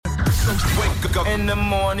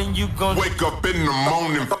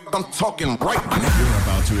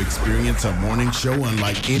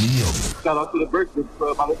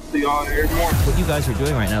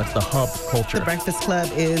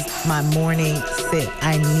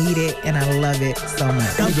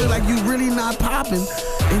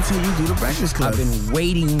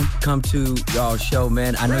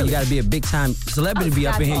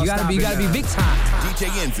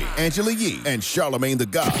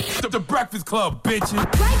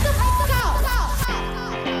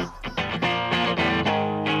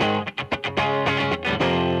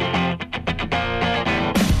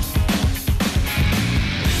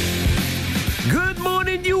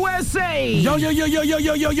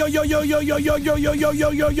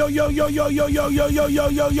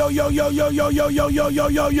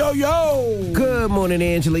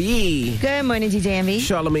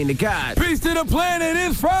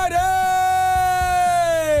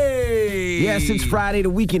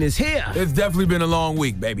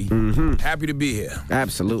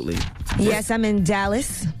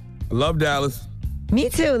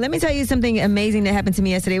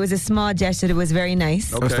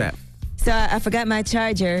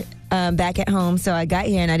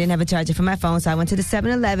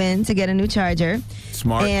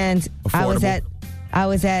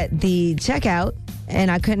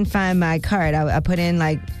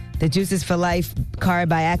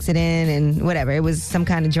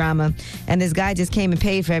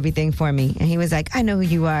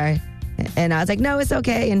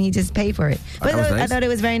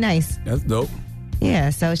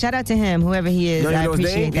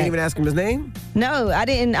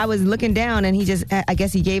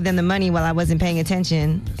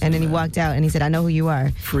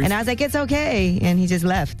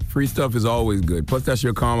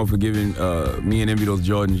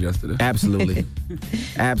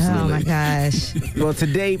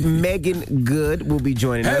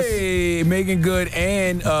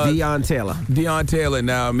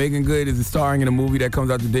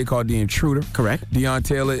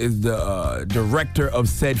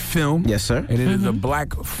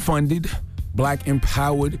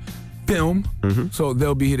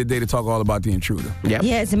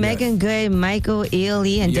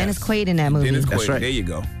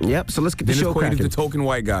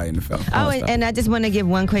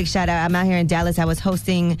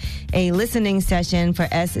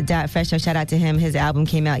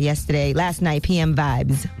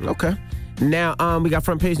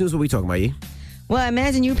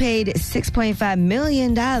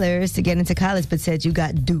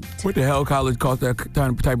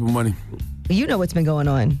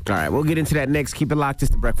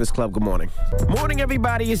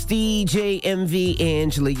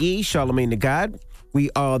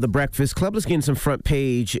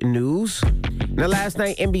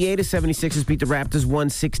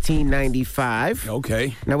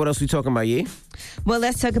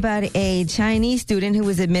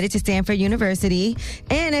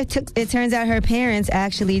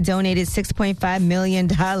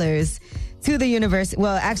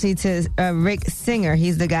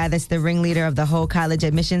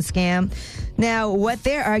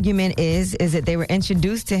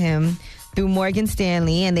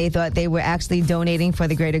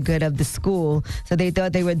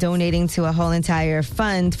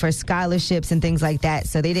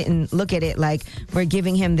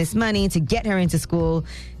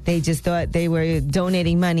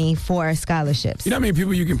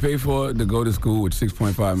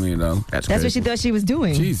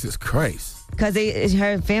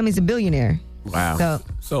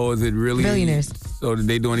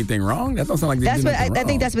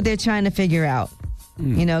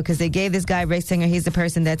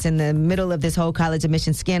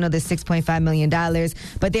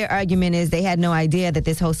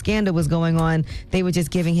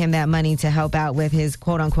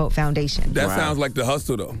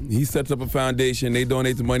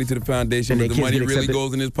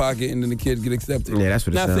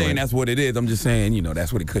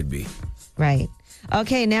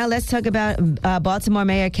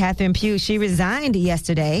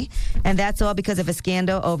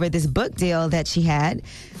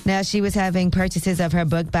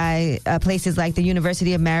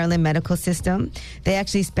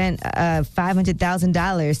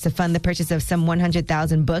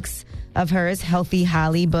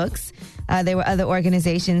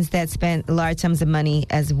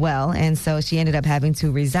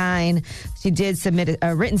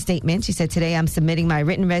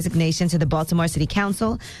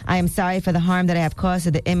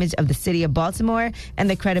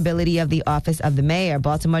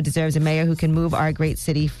Baltimore deserves a mayor who can move our great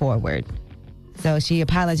city forward. So she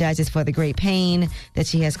apologizes for the great pain that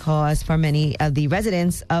she has caused for many of the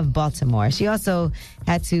residents of Baltimore. She also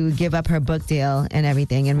had to give up her book deal and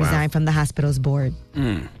everything and resign from the hospital's board.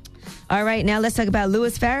 All right, now let's talk about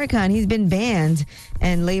Louis Farrakhan. He's been banned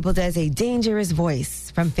and labeled as a dangerous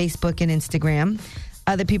voice from Facebook and Instagram.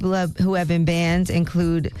 Other people who have been banned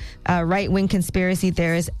include right-wing conspiracy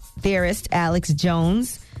theorist Alex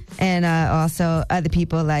Jones, and also other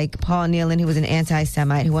people like Paul Nealon, who was an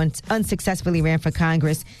anti-Semite who unsuccessfully ran for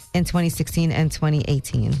Congress in 2016 and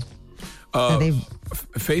 2018.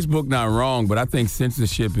 Facebook not wrong, but I think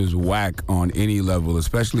censorship is whack on any level,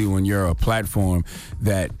 especially when you're a platform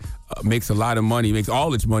that makes a lot of money, makes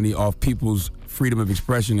all its money off people's freedom of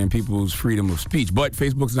expression and people's freedom of speech. But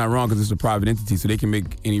Facebook's not wrong because it's a private entity, so they can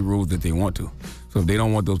make any rules that they want to. So if they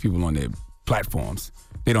don't want those people on their platforms,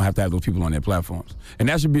 they don't have to have those people on their platforms. And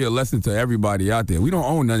that should be a lesson to everybody out there. We don't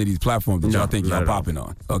own none of these platforms that y'all think y'all popping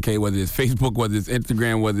on. Okay, whether it's Facebook, whether it's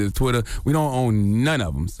Instagram, whether it's Twitter, we don't own none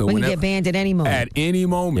of them. So we can get banned at any moment. At any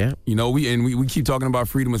moment. You know, we keep talking about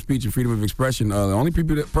freedom of speech and freedom of expression.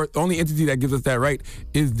 The only entity that gives us that right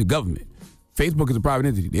is the government. Facebook is a private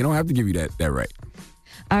entity. They don't have to give you that right.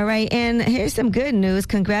 All right, and here's some good news.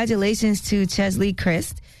 Congratulations to Chesley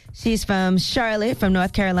Christ. She's from Charlotte, from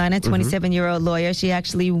North Carolina, 27-year-old lawyer. She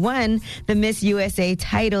actually won the Miss USA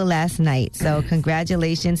title last night. So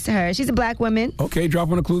congratulations to her. She's a black woman. Okay, drop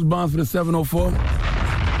on the clues bomb for the 704.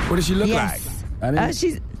 What does she look like?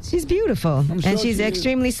 She's beautiful. And she's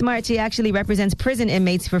extremely smart. She actually represents prison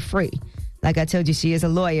inmates for free. Like I told you, she is a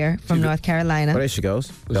lawyer from North Carolina. Oh, there she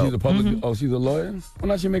goes. So she's a public. Oh, she's a lawyer? Why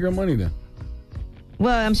not she make her money then?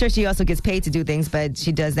 Well, I'm sure she also gets paid to do things, but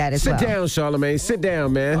she does that as well. Sit down, Charlamagne. Sit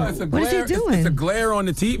down, man. What is he doing? It's a glare on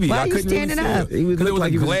the TV. Why are you standing up? Because it was a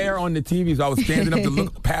glare on the TV, so I was standing up to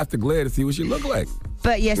look past the glare to see what she looked like.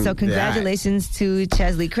 But yes, so congratulations to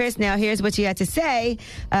Chesley Christ. Now, here's what she had to say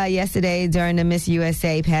yesterday during the Miss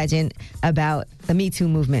USA pageant about the Me Too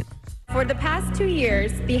movement. For the past 2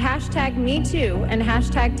 years, the hashtag MeToo and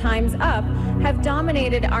hashtag Time's Up have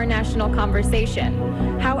dominated our national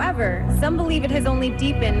conversation. However, some believe it has only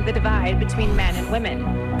deepened the divide between men and women.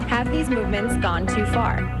 Have these movements gone too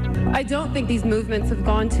far? I don't think these movements have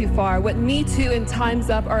gone too far. What Me Too and Time's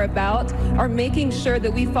Up are about are making sure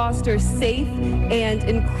that we foster safe and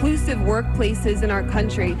inclusive workplaces in our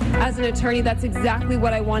country. As an attorney, that's exactly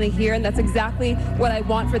what I want to hear, and that's exactly what I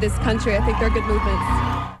want for this country. I think they're good movements.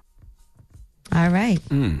 All right.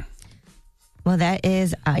 Well, that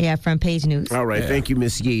is, front page news. All right. Thank you,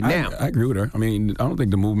 Miss Yee. Now, I agree with her. I mean, I don't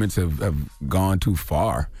think the movements have gone too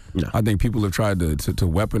far. No. I think people have tried to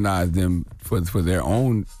weaponize them for their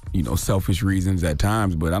own, selfish reasons at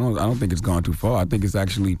times, but I don't think it's gone too far. I think it's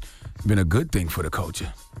actually been a good thing for the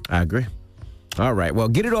culture. I agree. All right. Well,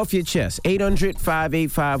 get it off your chest.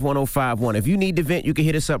 800-585-1051. If you need to vent, you can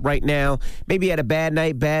hit us up right now. Maybe you had a bad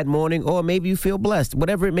night, bad morning, or maybe you feel blessed.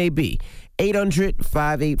 Whatever it may be.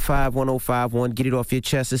 800-585-1051. Get it off your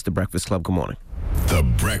chest. It's The Breakfast Club. Good morning. The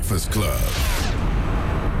Breakfast Club.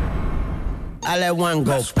 I let one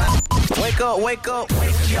go. Wake up, wake up.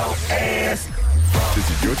 Wake your ass. This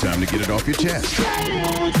is your time to get it off your chest.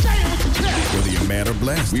 Whether you're mad or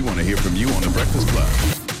blessed, we want to hear from you on The Breakfast Club.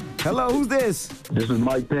 Hello, who's this? This is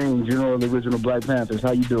Mike Payne, General of the original Black Panthers.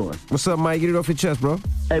 How you doing? What's up, Mike? Get it off your chest, bro.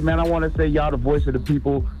 Hey, man, I want to say y'all the voice of the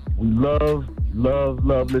people. We love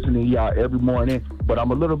listening to y'all every morning. But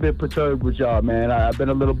I'm a little bit perturbed with y'all, man. I've been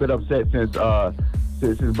a little bit upset since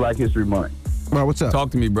Black History Month. Well, what's up?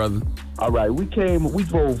 Talk to me, brother. All right, we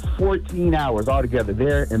drove 14 hours all together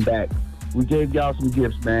there and back. We gave y'all some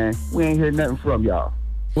gifts, man. We ain't heard nothing from y'all.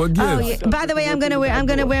 What gifts? Oh, yeah. By the way, I'm gonna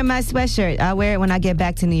wear my sweatshirt. I'll wear it when I get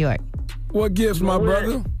back to New York. What gifts, my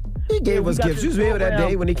brother? He gave us gifts. You was there that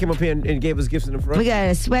day when he came up here and gave us gifts in the front. We got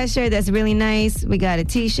a sweatshirt that's really nice. We got a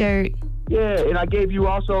T-shirt. Yeah, and I gave you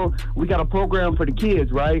also, we got a program for the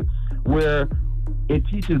kids, right, where it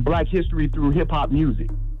teaches Black history through hip-hop music.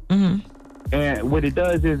 Mm-hmm. And what it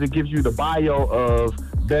does is it gives you the bio of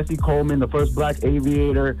Bessie Coleman, the first Black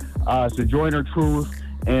aviator, Sojourner Truth,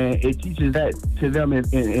 and it teaches that to them, and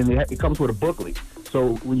it comes with a booklet.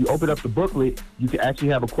 So when you open up the booklet, you can actually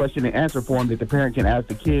have a question and answer form that the parent can ask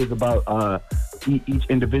the kids about each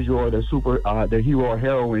individual or their hero or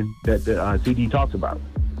heroine that the CD talks about.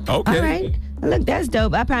 Okay. All right. Look, that's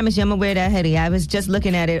dope. I promise you I'm going to wear that hoodie. I was just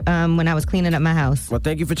looking at it when I was cleaning up my house. Well,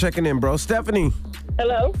 thank you for checking in, bro. Stephanie.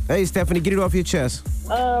 Hello. Hey, Stephanie, get it off your chest.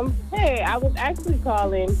 Hey, I was actually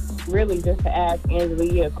calling really just to ask Angela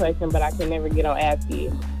Yee a question, but I can never get on Ask Yee.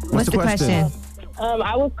 What's the question?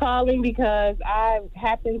 I was calling because I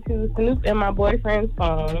happened to snoop in my boyfriend's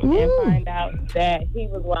phone and find out that he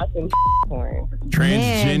was watching porn.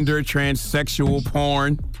 Transgender, transsexual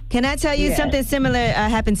porn. Can I tell you something similar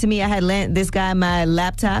happened to me? I had lent this guy my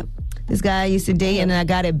laptop. This guy I used to date, and then I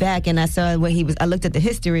got it back, and I saw what he was. I looked at the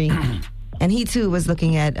history, and he too was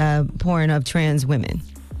looking at porn of trans women.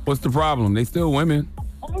 What's the problem? They still women.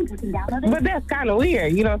 But that's kind of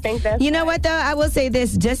weird. You don't think that's... You know what, though? I will say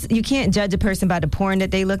this. You can't judge a person by the porn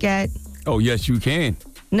that they look at. Oh, yes, you can.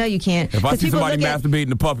 No, you can't. If I see somebody masturbating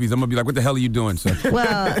to puppies, I'm going to be like, what the hell are you doing, sir?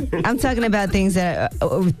 Well, I'm talking about things that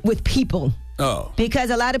are with people. Oh.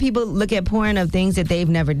 Because a lot of people look at porn of things that they've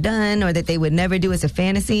never done or that they would never do as a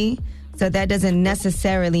fantasy. So that doesn't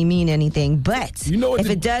necessarily mean anything. But if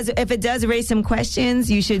it does raise some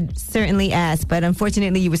questions, you should certainly ask. But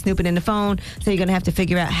unfortunately, you were snooping in the phone, so you're going to have to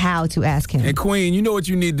figure out how to ask him. And Queen, you know what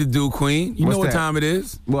you need to do, Queen. You know what time it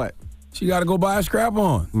is? What? She got to go buy a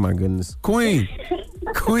strap-on. Oh, my goodness. Queen.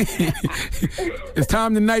 Queen. It's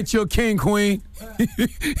time to knight your king, Queen.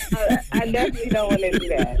 I definitely don't want to do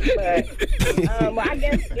that. But well, I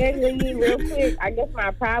guess, Angela, real quick, I guess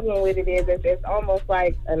my problem with it is that it's almost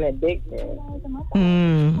like an addiction.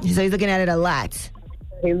 So he's looking at it a lot.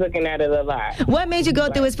 He's looking at it a lot. What made you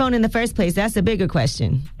go through his phone in the first place? That's a bigger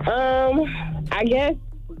question. I guess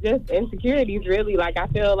just insecurities, really. Like, I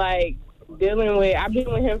feel like I've been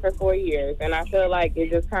with him for 4 years, and I feel like it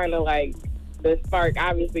just kind of like the spark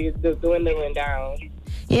obviously is just dwindling down.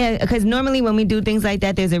 Yeah, because normally when we do things like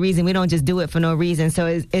that, there's a reason. We don't just do it for no reason. So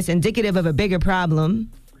it's indicative of a bigger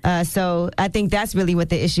problem. So I think that's really what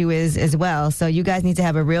the issue is as well. So you guys need to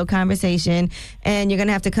have a real conversation, and you're going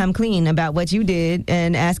to have to come clean about what you did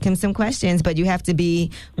and ask him some questions, but you have to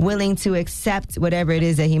be willing to accept whatever it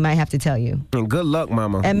is that he might have to tell you. And good luck,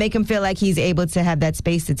 mama. And make him feel like he's able to have that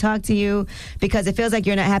space to talk to you, because it feels like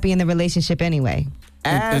you're not happy in the relationship anyway.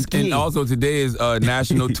 And also today is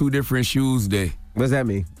National Two Different Shoes Day. What does that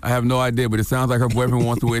mean? I have no idea, but it sounds like her boyfriend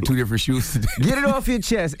wants to wear two different shoes today. Get it off your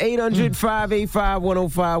chest.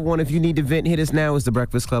 800-585-1051. If you need to vent, hit us now. It's The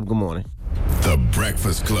Breakfast Club. Good morning. The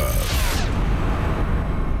Breakfast Club.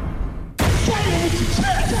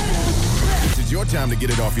 This is your time to get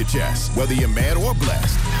it off your chest, whether you're mad or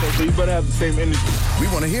blessed. So you better have the same energy. We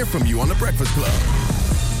want to hear from you on The Breakfast Club.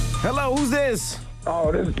 Hello, who's this?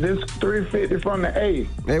 Oh, this 350 from the A.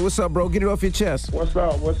 Hey, what's up, bro? Get it off your chest. What's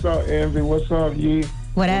up, Envy? What's up, Yee?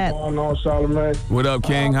 What up? What's going on, Charlamagne? What up,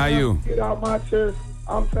 King? How you? Get out my chest.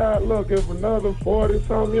 I'm tired. Look, if another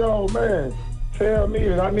 40-something-year-old man tell me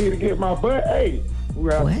that I need to get my butt ate,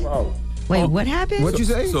 we have a problem. Wait, what happened? What'd you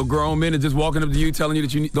say? So grown men are just walking up to you telling you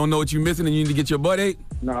that you don't know what you're missing and you need to get your butt ate?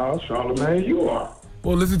 No, Charlamagne, you are.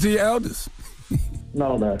 Well, listen to your elders.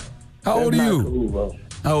 No, man. How old are you? Cool, bro.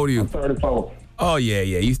 How old are you? I'm 34. Oh, yeah,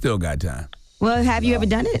 you still got time. Well, have you ever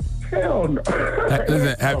done it? Hell no.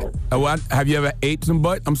 Listen, have you ever ate some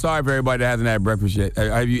butt? I'm sorry for everybody that hasn't had breakfast yet.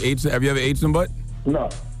 Have you ever ate some butt? No.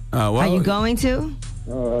 Are you going to?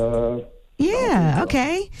 Yeah,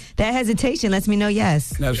 okay. That hesitation lets me know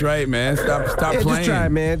yes. That's right, man. Stop playing. Just try it,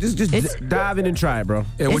 man. Just dive in and try it, bro.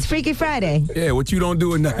 Yeah, it's Freaky Friday. Yeah, what you don't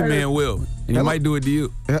do, another man will. And he might do it to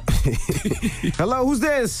you. Hello, who's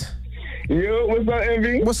this? Yo, what's up,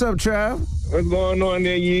 Envy? What's up, Trav? What's going on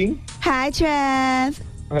there, Yee? Hi, Trav.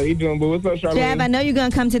 How you doing, boo? What's up, Charlamagne? Trav, I know you're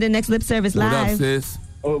going to come to the next lip service live. What up, sis?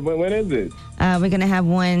 Oh, but when is it? We're going to have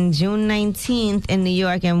one June 19th in New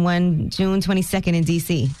York and one June 22nd in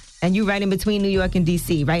D.C. And you right in between New York and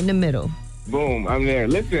D.C., right in the middle. Boom, I'm there.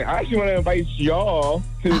 Listen, I actually want to invite y'all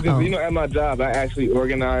to this. At my job, I actually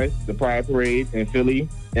organized the Pride Parade in Philly.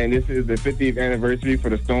 And this is the 50th anniversary for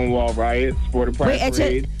the Stonewall riots for the Pride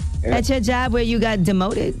Parade. At your job where you got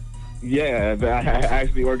demoted? Yeah, but I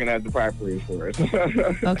actually organized the Pride Parade for us.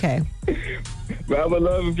 Okay. But I would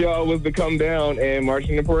love if y'all was to come down and march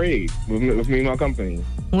in the parade with me and my company.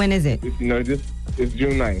 When is it? It's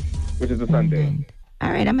June 9th, which is a Sunday.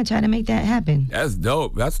 All right, I'm going to try to make that happen. That's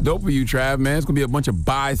dope. That's dope for you, Trav, man. It's going to be a bunch of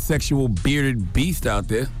bisexual bearded beasts out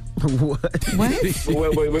there. What?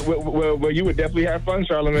 Well, you would definitely have fun,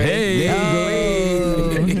 Charlamagne. Hey.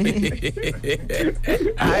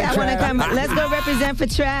 I want to come. Let's go represent for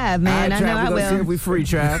Trav, man. I know I will. See if we free,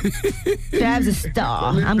 Trav. Trav's a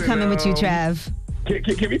star. I'm coming with you, Trav.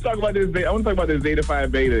 Can we talk about this? I want to talk about the Zeta Phi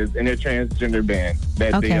Betas and their transgender ban.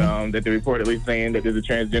 That they're reportedly saying that there's a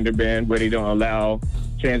transgender ban where they don't allow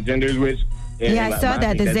transgenders. Which I saw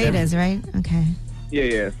that the Zetas, right? Okay.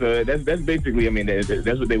 Yeah. So that's basically. I mean, that's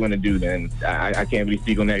what they want to do. Then I can't really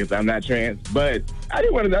speak on that because I'm not trans. But I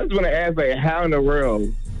just want to ask, like, how in the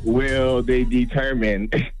world will they determine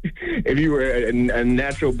if you were a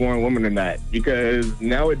natural born woman or not? Because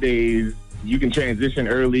nowadays you can transition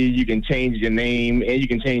early, you can change your name, and you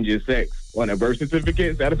can change your sex on a birth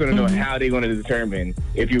certificate. So I just want to know how they're going to determine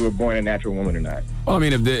if you were born a natural woman or not. Well, I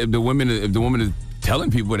mean, if the woman is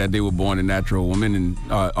telling people that they were born a natural woman and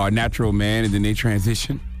are a natural man, and then they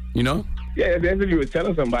transition, you know. Yeah, that's if you were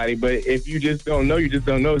telling somebody, but if you just don't know, you just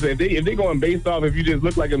don't know. So if they're going based off if you just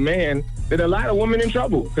look like a man, then a lot of women in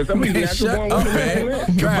trouble. Because some of these natural born women.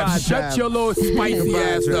 Trav, shut your little spicy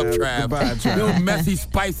ass up, Trav. Little messy,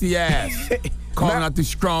 spicy ass. Calling out the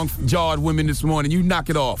strong-jawed women this morning. You knock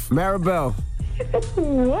it off. Maribel.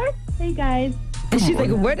 What? Hey, guys. And she's like,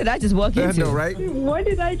 where did I just walk into? Know, right? What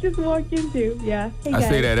did I just walk into? Yeah. Hey, guys. I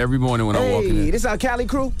say that every morning when I walk in. Hey, this our Cali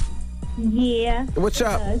crew? Yeah. What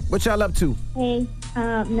y'all up to? Hey,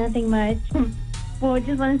 nothing much. Well,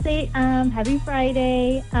 just want to say happy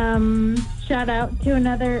Friday. Shout out to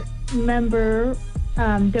another member,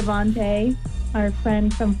 Devontae, our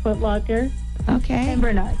friend from Foot Locker. Okay. And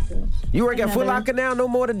Bernard. You work at Foot Locker now? No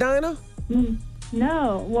more to Dinah?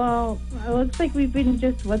 No. Well, it looks like we've been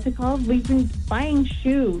just, we've been buying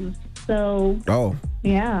shoes. So. Oh.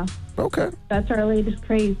 Yeah. Okay. That's our latest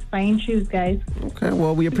craze, buying shoes, guys. Okay,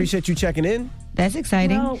 well, we appreciate you checking in. That's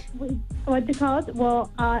exciting. Well, Well,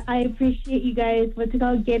 I appreciate you guys,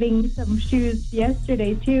 getting some shoes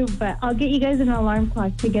yesterday, too. But I'll get you guys an alarm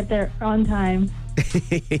clock to get there on time.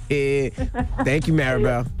 Thank you,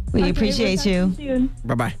 Maribel. We appreciate you. Soon.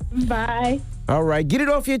 Bye-bye. Bye. All right, get it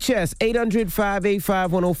off your chest.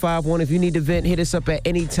 800-585-1051. If you need to vent, hit us up at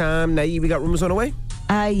any time. Naeem, we got rumors on the way?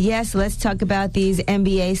 Yes, let's talk about these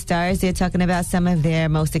NBA stars. They're talking about some of their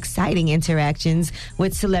most exciting interactions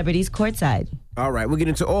with celebrities courtside. All right, we'll get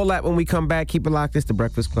into all that when we come back. Keep it locked. It's The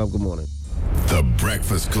Breakfast Club. Good morning. The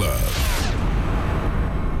Breakfast Club.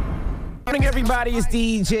 Good morning, everybody. It's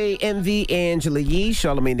DJ MV, Angela Yee,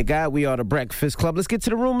 Charlamagne the God. We are The Breakfast Club. Let's get to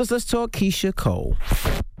the rumors. Let's talk Keisha Cole.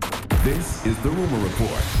 This is The Rumor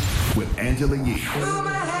Report with Angela Yee.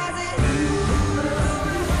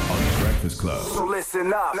 Club. So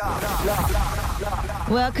listen up.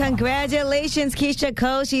 Well, congratulations, Keisha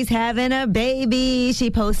Cole. She's having a baby. She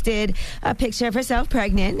posted a picture of herself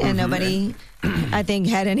pregnant, and nobody, I think,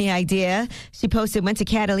 had any idea. She posted, went to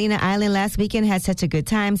Catalina Island last weekend, had such a good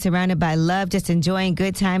time, surrounded by love, just enjoying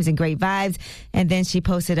good times and great vibes. And then she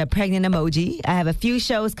posted a pregnant emoji. I have a few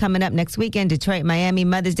shows coming up next weekend, Detroit, Miami.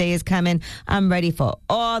 Mother's Day is coming. I'm ready for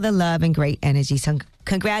all the love and great energy. So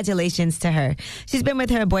congratulations to her. She's been with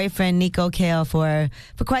her boyfriend, Nico Kale, for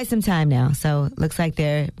quite some time now. So looks like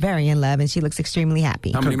they're very in love, and she looks extremely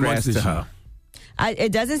happy. How many months is she?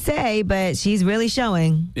 It doesn't say, but she's really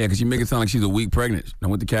showing. Yeah, because you make it sound like she's a week pregnant. I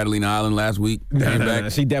went to Catalina Island last week. Came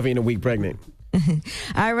back. She definitely in a week pregnant.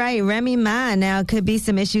 All right, Remy Ma. Now, could be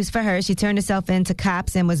some issues for her. She turned herself in to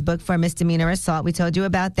cops and was booked for misdemeanor assault. We told you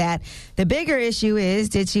about that. The bigger issue is,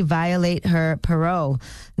 did she violate her parole?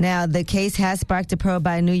 Now, the case has sparked a probe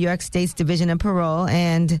by New York State's Division of Parole,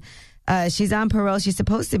 and she's on parole. She's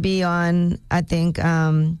supposed to be on, I think,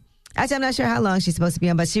 actually, I'm not sure how long she's supposed to be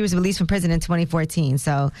on, but she was released from prison in 2014.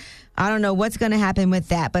 So I don't know what's going to happen with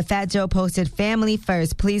that. But Fat Joe posted, family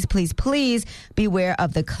first. Please, please, please beware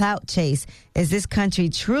of the clout chase. Is this country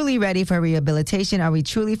truly ready for rehabilitation? Are we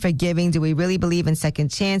truly forgiving? Do we really believe in second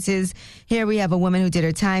chances? Here we have a woman who did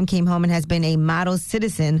her time, came home, and has been a model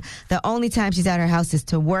citizen. The only time she's at her house is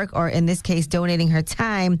to work, or in this case, donating her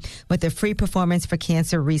time with a free performance for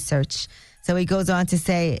cancer research. So he goes on to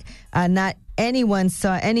say, not anyone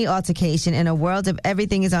saw any altercation. In a world of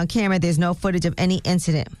everything is on camera, there's no footage of any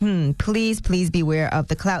incident. Please, please beware of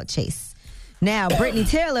the clout chase. Now, Brittany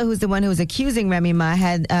Taylor, who's the one who was accusing Remy Ma,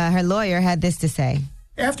 her lawyer had this to say.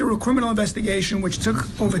 After a criminal investigation which took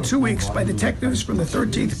over 2 weeks by detectives from the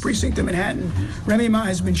 13th Precinct of Manhattan, Remy Ma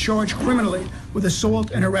has been charged criminally with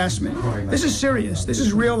assault and harassment. This is serious. This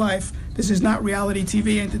is real life. This is not reality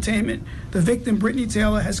TV entertainment. The victim, Brittany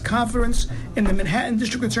Taylor, has confidence in the Manhattan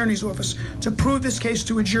District Attorney's Office to prove this case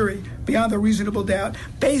to a jury beyond a reasonable doubt,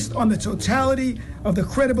 based on the totality of the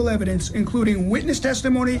credible evidence, including witness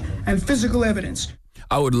testimony and physical evidence.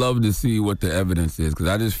 I would love to see what the evidence is, because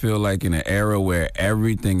I just feel like in an era where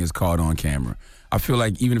everything is caught on camera, I feel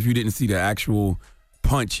like even if you didn't see the actual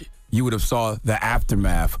punch, you would have saw the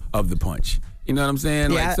aftermath of the punch. You know what I'm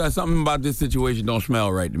saying? Yeah. Like, something about this situation don't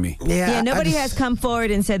smell right to me. Yeah, nobody has come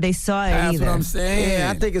forward and said they saw it That's either. what I'm saying.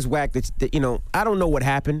 Yeah, I think it's whack that, I don't know what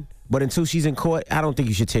happened, but until she's in court, I don't think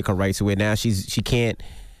you should take her rights away. Now she can't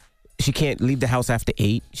leave the house after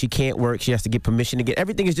 8. She can't work. She has to get permission to get.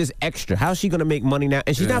 Everything is just extra. How's she going to make money now?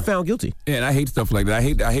 And she's not found guilty. Yeah, and I hate stuff like that.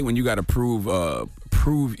 I hate when you got to prove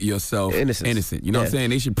yourself innocent. You know what I'm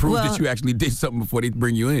saying? They should prove that you actually did something before they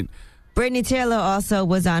bring you in. Brittany Taylor also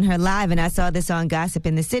was on her live, and I saw this on Gossip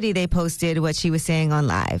in the City. They posted what she was saying on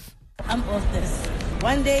live. I'm off this.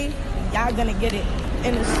 One day, y'all gonna get it.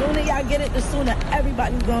 And the sooner y'all get it, the sooner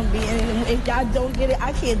everybody's gonna be. And if y'all don't get it,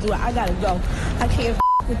 I can't do it. I gotta go. I can't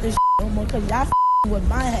with this no more because y'all with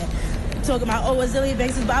my head. Talking about, Azealia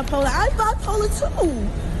Banks is bipolar. I'm bipolar too.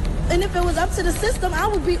 And if it was up to the system, I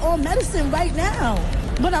would be on medicine right now.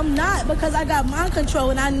 But I'm not because I got mind control.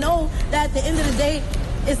 And I know that at the end of the day,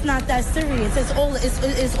 it's not that serious.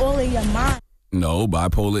 It's all in your mind. No,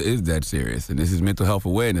 bipolar is that serious, and this is Mental Health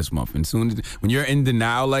Awareness Month. And when you're in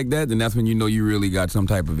denial like that, then that's when you know you really got some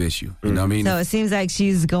type of issue. You know what I mean? So it seems like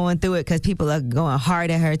she's going through it because people are going hard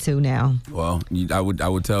at her too now. Well, I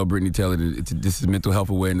would tell Brittany Taylor that this is Mental Health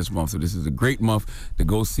Awareness Month, so this is a great month to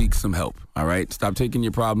go seek some help. All right, stop taking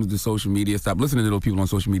your problems to social media. Stop listening to those people on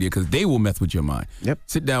social media because they will mess with your mind. Yep.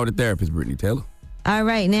 Sit down with a therapist, Brittany Taylor. All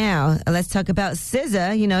right, now let's talk about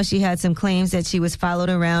SZA. You know, she had some claims that she was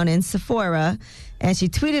followed around in Sephora, and she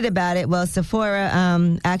tweeted about it. Well, Sephora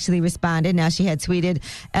actually responded. Now, she had tweeted,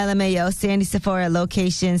 LMAO, Sandy Sephora,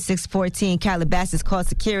 location 614 Calabasas, called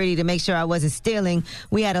security to make sure I wasn't stealing.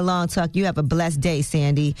 We had a long talk. You have a blessed day,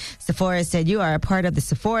 Sandy. Sephora said, you are a part of the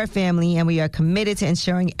Sephora family, and we are committed to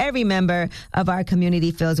ensuring every member of our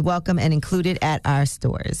community feels welcome and included at our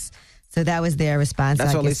stores. So that was their response.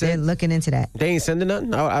 That's all they said? They're looking into that. They ain't sending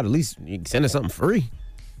nothing? I'd at least send her something free.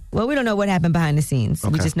 Well, we don't know what happened behind the scenes.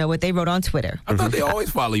 Okay. We just know what they wrote on Twitter. I thought they always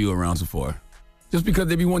follow you around Sephora. Just because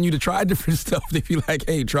they be wanting you to try different stuff. They be like,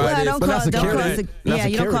 hey, try this. You don't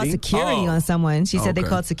call security on someone. She said they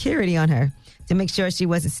called security on her to make sure she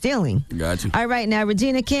wasn't stealing. Got you. All right, now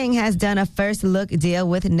Regina King has done a first look deal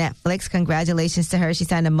with Netflix. Congratulations to her. She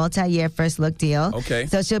signed a multi-year first look deal. Okay.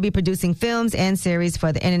 So she'll be producing films and series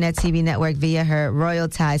for the Internet TV network via her Royal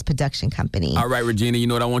Ties production company. All right, Regina, you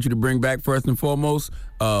know what I want you to bring back first and foremost?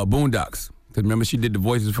 Boondocks. Because remember, she did the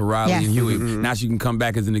voices for Riley and Huey. Now she can come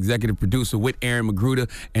back as an executive producer with Aaron Magruder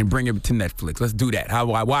and bring it to Netflix. Let's do that.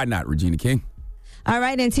 Why not, Regina King? All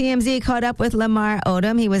right, and TMZ caught up with Lamar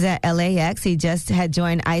Odom. He was at LAX. He just had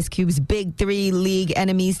joined Ice Cube's Big Three League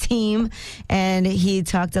Enemies team, and he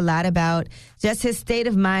talked a lot about just his state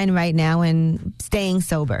of mind right now and staying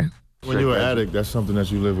sober. When you're an addict, that's something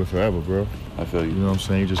that you live with forever, bro. I feel you. You know what I'm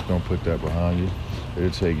saying? You just don't put that behind you.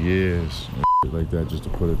 It'll take years and like that just to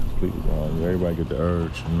put it completely behind you. Everybody get the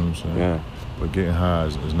urge, you know what I'm saying? Yeah. But getting high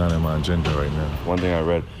is not in my agenda right now. One thing I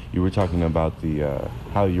read, you were talking about the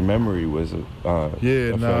how your memory was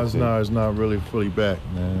it's not really fully back,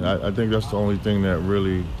 man. I think that's the only thing that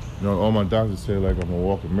really, you know, all my doctors say like I'm a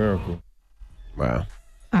walking miracle. Wow.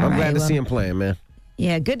 I'm glad to see him playing, man.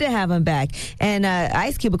 Yeah, good to have him back. And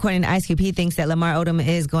Ice Cube, according to Ice Cube, he thinks that Lamar Odom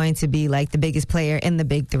is going to be like the biggest player in the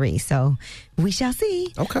Big Three. So we shall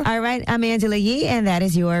see. Okay. All right, I'm Angela Yee, and that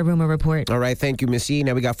is your Rumor Report. All right, thank you, Miss Yee.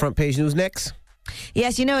 Now we got front page news next.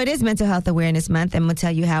 Yes, you know, it is Mental Health Awareness Month, and we'll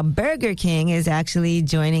tell you how Burger King is actually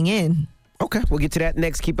joining in. Okay, we'll get to that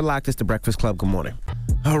next. Keep it locked. It's The Breakfast Club. Good morning.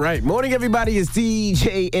 All right, morning, everybody. It's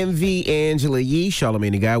DJ MV, Angela Yee,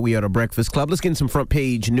 Charlamagne the Guy. We are The Breakfast Club. Let's get some front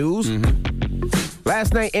page news.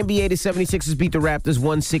 Last night, NBA, the 76ers beat the Raptors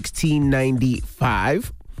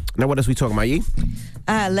 116-95. Now, what else we talking about, Yee?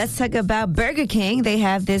 Let's talk about Burger King. They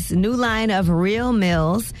have this new line of real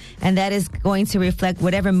meals, and that is going to reflect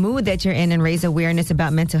whatever mood that you're in and raise awareness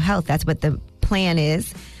about mental health. That's what the plan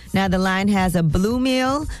is. Now, the line has a blue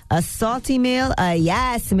meal, a salty meal, a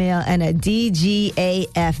yes meal, and a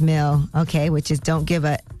DGAF meal, okay, which is don't give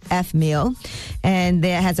a F meal. And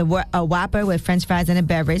there has a Whopper with French fries and a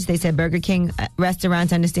beverage. They said Burger King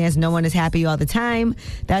restaurants understands no one is happy all the time.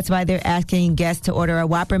 That's why they're asking guests to order a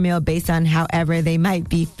Whopper meal based on however they might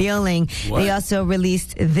be feeling. What? They also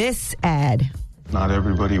released this ad. Not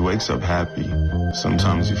everybody wakes up happy.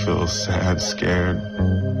 Sometimes you feel sad, scared,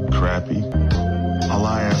 crappy. All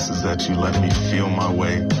I ask is that you let me feel my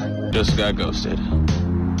way. Just got ghosted.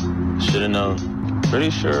 Should've known.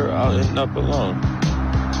 Pretty sure I'll end up alone.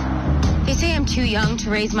 They say I'm too young to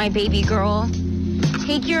raise my baby girl.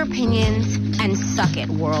 Take your opinions and suck it,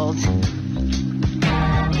 world.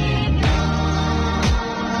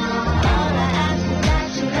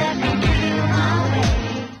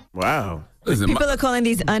 Wow. Listen, People are calling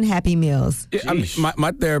these unhappy meals. Yeah, I mean,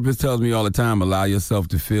 my therapist tells me all the time, allow yourself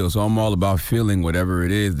to feel. So I'm all about feeling whatever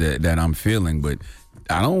it is that I'm feeling. But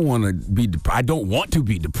I don't want to be. I don't want to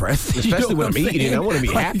be depressed. Especially when I'm eating. I want to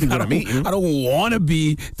be happy when I'm eating. I don't want to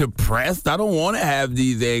be depressed. I don't want to have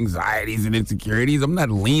these anxieties and insecurities. I'm not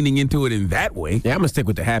leaning into it in that way. Yeah, I'm gonna stick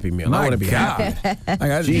with the happy meal. I want to be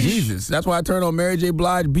happy. Jesus. That's why I turn on Mary J.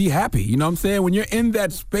 Blige. Be happy. You know what I'm saying? When you're in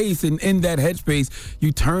that space and in that headspace,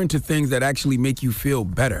 you turn to things that actually make you feel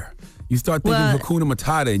better. You start thinking Hakuna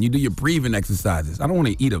Matata and you do your breathing exercises. I don't want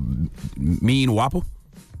to eat a mean Whopper.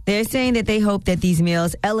 They're saying that they hope that these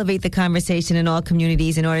meals elevate the conversation in all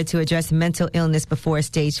communities in order to address mental illness before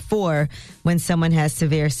stage 4 when someone has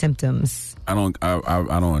severe symptoms. I don't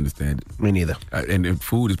understand it. Me neither. And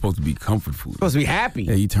food is supposed to be comfort food. Supposed to be happy.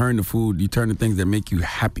 Yeah, you turn to things that make you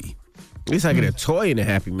happy. It's like a toy in a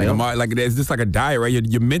happy meal. Like it's just like a diet, right?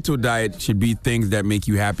 Your mental diet should be things that make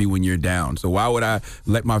you happy when you're down. So why would I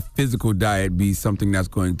let my physical diet be something that's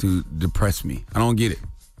going to depress me? I don't get it.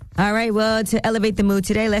 All right, well, to elevate the mood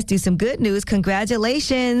today, let's do some good news.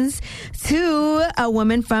 Congratulations to a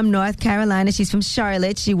woman from North Carolina. She's from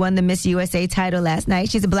Charlotte. She won the Miss USA title last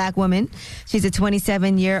night. She's a black woman. She's a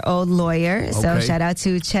 27-year-old lawyer. So shout out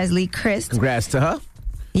to Chesley Christ. Congrats to her.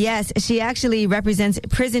 Yes, she actually represents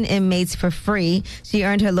prison inmates for free. She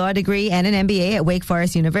earned her law degree and an MBA at Wake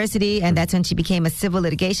Forest University, and that's when she became a civil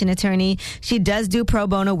litigation attorney. She does do pro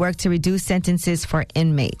bono work to reduce sentences for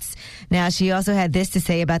inmates. Now, she also had this to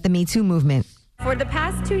say about the Me Too movement. For the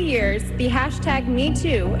past 2 years, the hashtag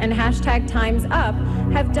MeToo and hashtag Time's Up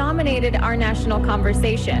have dominated our national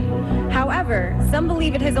conversation. However, some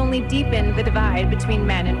believe it has only deepened the divide between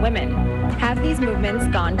men and women. Have these movements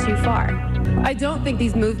gone too far? I don't think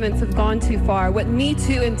these movements have gone too far. What Me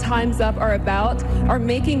Too and Time's Up are about are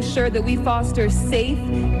making sure that we foster safe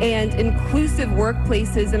and inclusive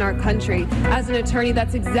workplaces in our country. As an attorney,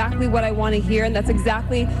 that's exactly what I want to hear, and that's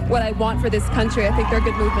exactly what I want for this country. I think they're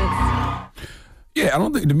good movements. Yeah, I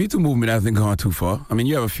don't think the Me Too movement hasn't gone too far. I mean,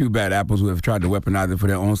 you have a few bad apples who have tried to weaponize it for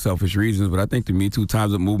their own selfish reasons, but I think the Me Too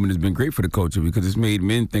Time's Up movement has been great for the culture because it's made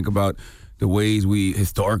men think about the ways we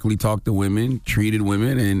historically talked to women, treated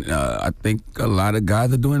women, and I think a lot of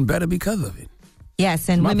guys are doing better because of it. Yes,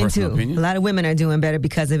 and women too. Opinion. A lot of women are doing better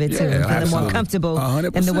because of it too. Yeah, Feeling more comfortable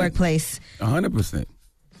 100%. in the workplace. 100%.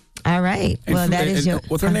 All right. Well, that is your...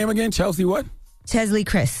 What's her name again? Chelsea what? Chesley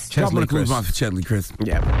Christ. Chesley Christ. For Chesley Christ.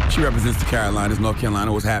 Yeah. She represents the Carolinas, North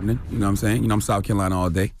Carolina. What's happening? You know what I'm saying? You know, I'm South Carolina all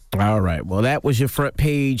day. All right. Well, that was your front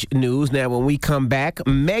page news. Now, when we come back,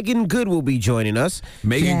 Megan Good will be joining us.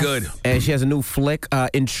 Megan Good. And she has a new flick,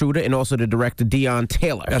 Intruder, and also the director, Deon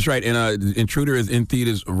Taylor. That's right. And Intruder is in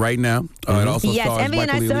theaters right now. It also stars Envy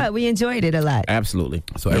and I Michael saw it. We enjoyed it a lot. Absolutely.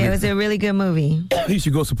 So it was a really good movie. You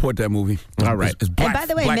should go support that movie. All right. It's black, and by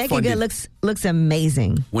the way, Megan funded. Good looks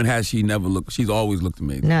amazing. When has she never looked? She's always looked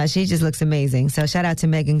amazing. No, she just looks amazing. So shout out to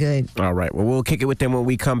Megan Good. All right. Well, we'll kick it with them when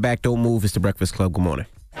we come back. Don't move. It's the Breakfast Club. Good morning.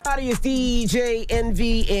 Howdy, it's DJ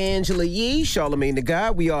NV Angela Yee, Charlamagne the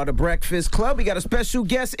God. We are the Breakfast Club. We got a special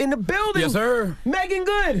guest in the building. Yes, sir. Megan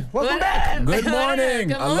Good. Welcome back. Good morning.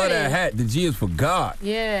 Good I love that hat. The G is for God.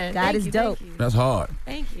 Yeah. God is dope. That's hard.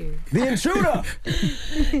 Thank you. The Intruder.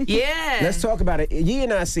 Yeah. Let's talk about it. Yee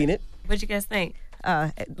and I seen it. What'd you guys think?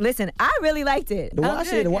 Listen, I really liked it. The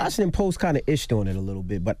Washington Post kind of ished on it a little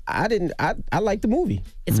bit, but I didn't. I liked the movie.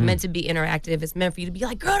 It's meant to be interactive. It's meant for you to be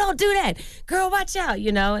like, girl, don't do that. Girl, watch out,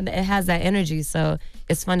 you know? And it has that energy. So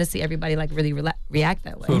it's fun to see everybody like really react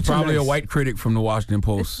that way. So it's probably a white critic from the Washington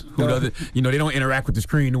Post who doesn't, they don't interact with the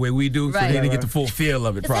screen the way we do, so they didn't get the full feel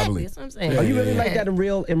of it, probably. That's what I'm saying. Are you really like that in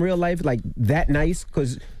real life, like that nice?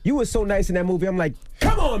 Because you were so nice in that movie. I'm like,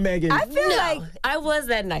 come on, Megan. I feel like I was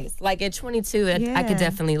that nice. Like at 22, I could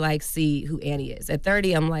definitely like see who Annie is. At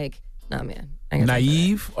 30, I'm like, nah, man.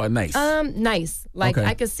 Naive or nice? Nice. Like Okay.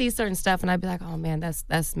 I could see certain stuff and I'd be like, oh man,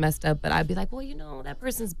 that's messed up. But I'd be like, well, that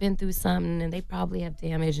person's been through something and they probably have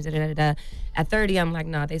damage and da-da-da-da. At 30, I'm like,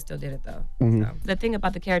 nah, they still did it though. Mm-hmm. So, the thing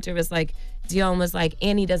about the character was like, Dion was like,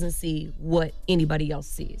 Annie doesn't see what anybody else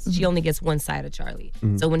sees. She only gets one side of Charlie.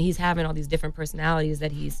 So when he's having all these different personalities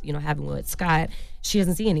that he's, having with Scott, she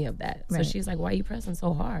doesn't see any of that. So Right. she's like, why are you pressing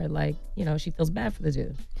so hard? Like, she feels bad for the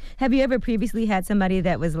dude. Have you ever previously had somebody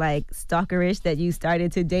that was like stalkerish that you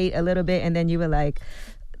started to date a little bit and then you were like,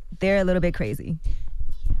 they're a little bit crazy?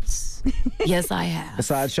 Yes, I have.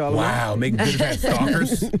 Besides Charlamagne. Wow, making good at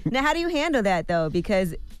stalkers. Now, how do you handle that though?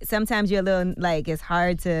 Because sometimes you're a little like, it's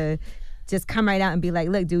hard to just come right out and be like,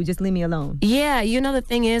 look, dude, just leave me alone. Yeah, the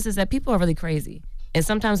thing is that people are really crazy. And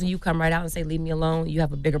sometimes when you come right out and say, leave me alone, you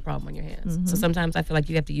have a bigger problem on your hands. So sometimes I feel like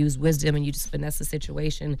you have to use wisdom and you just finesse the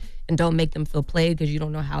situation and don't make them feel played because you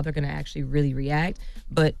don't know how they're going to actually really react.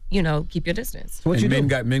 But, keep your distance.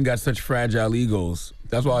 Men got such fragile egos.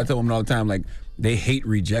 That's why I tell women all the time, like, they hate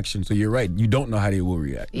rejection. So you're right. You don't know how they will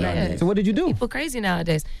react. Yeah. nowadays. So what did you do? People crazy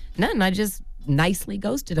nowadays. Nothing. I just nicely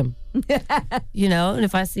ghosted them. And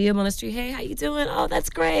if I see them on the street, hey, how you doing? Oh, that's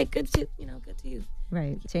great. Good to you.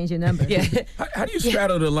 Right. Change your number. Yeah. How do you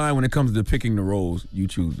straddle the line when it comes to picking the roles you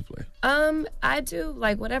choose to play? I do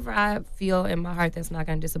like whatever I feel in my heart that's not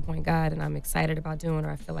going to disappoint God, and I'm excited about doing,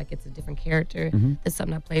 or I feel like it's a different character. That's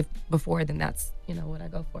something I played before. Then that's what I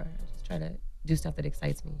go for. I just try to do stuff that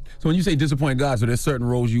excites me. So when you say disappoint God, so there's certain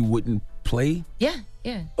roles you wouldn't play? Yeah.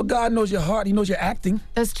 But God knows your heart. He knows your acting.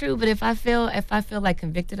 That's true. But if I feel like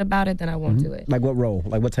convicted about it, then I won't do it. Like what role?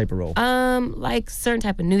 Like what type of role? Like certain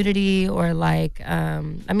type of nudity, or like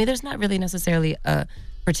there's not really necessarily a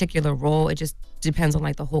particular role. It just depends on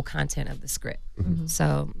like the whole content of the script.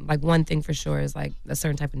 So like one thing for sure is like a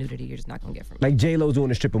certain type of nudity you're just not gonna get from me. Like J-Lo's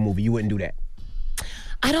doing a stripper movie, you wouldn't do that?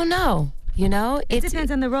 I don't know. It depends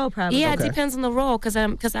on the role, probably. Yeah, it depends on the role, because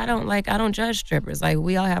I don't judge strippers. Like,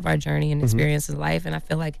 we all have our journey and experience in life, and I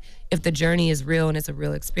feel like if the journey is real and it's a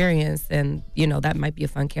real experience, then that might be a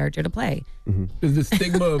fun character to play. Does the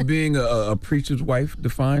stigma of being a preacher's wife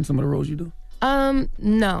define some of the roles you do?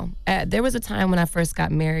 No. There was a time when I first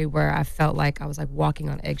got married where I felt like I was like walking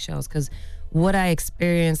on eggshells, because what I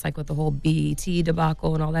experienced, like with the whole BET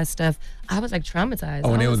debacle and all that stuff, I was like traumatized.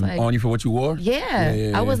 Oh, and I it was like, on you for what you wore?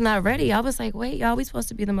 Yeah. I was not ready. I was like, wait, y'all, we supposed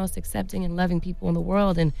to be the most accepting and loving people in the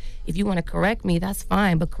world, and if you want to correct me, that's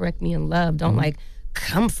fine, but correct me in love. Don't like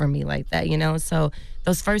come for me like that, So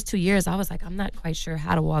those first 2 years, I was like, I'm not quite sure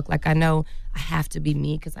how to walk. Like, I know I have to be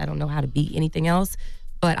me because I don't know how to be anything else.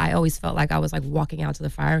 But I always felt like I was like walking out to the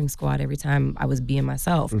firing squad every time I was being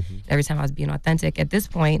myself, every time I was being authentic. At this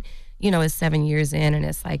point, it's 7 years in, and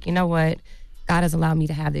it's like, you know what? God has allowed me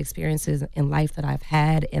to have the experiences in life that I've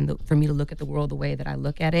had, and for me to look at the world the way that I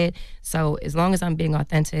look at it. So as long as I'm being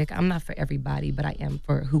authentic, I'm not for everybody, but I am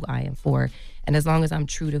for who I am for. And as long as I'm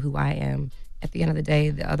true to who I am, at the end of the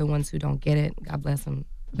day, the other ones who don't get it, God bless them.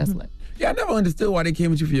 Best luck. Yeah, I never understood why they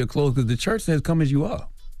came at you for your clothes, because the church says come as you are.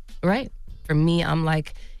 Right. For me, I'm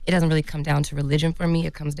like, it doesn't really come down to religion for me.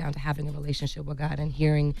 It comes down to having a relationship with God and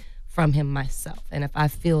hearing from him myself. And if I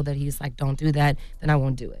feel that he's like, don't do that, then I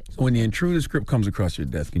won't do it. So when the Intruder script comes across your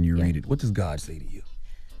desk and you read it, what does God say to you?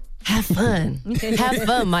 Have fun. Have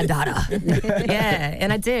fun, my daughter. Yeah,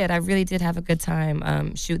 and I did. I really did have a good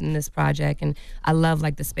time shooting this project. And I love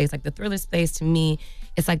like the space, like the thriller space. To me,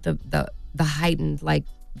 it's like the heightened like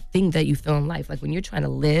thing that you feel in life. Like when you're trying to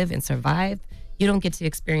live and survive, you don't get to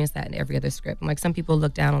experience that in every other script. And like some people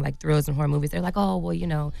look down on like thrillers and horror movies. They're like, oh,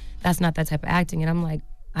 well, that's not that type of acting. And I'm like,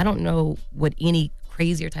 I don't know what any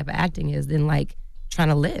crazier type of acting is than like trying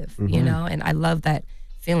to live, And I love that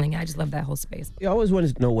feeling. I just love that whole space. I always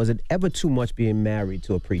wanted to know, was it ever too much being married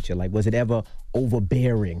to a preacher? Like, was it ever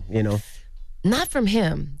overbearing, Not from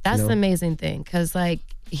him. That's the amazing thing. Because like,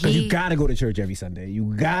 you gotta go to church every Sunday. You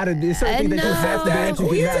gotta. There's something that you have to do.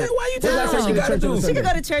 Why you telling her she gotta do? She can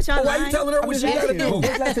go to church online. Why you telling her what she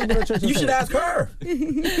gotta do? You should ask her. But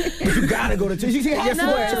you gotta go to church. You can't just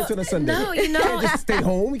go to church on a Sunday. No, You can't just stay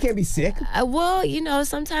home. You can't be sick. Well,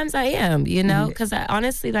 sometimes I am, because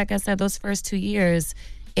honestly, like I said, those first 2 years,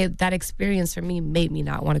 that experience for me made me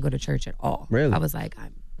not want to go to church at all. Really? I was like,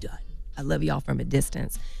 I'm done. I love y'all from a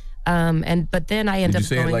distance. But then I ended up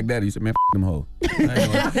Did you say it like that? You said, man, them hoes.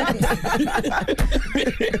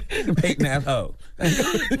 Hating ass hoes.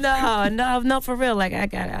 No, for real. Like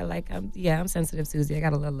I'm sensitive, Susie. I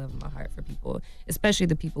got a lot of love in my heart for people, especially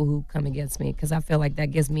the people who come against me, because I feel like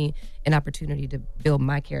that gives me an opportunity to build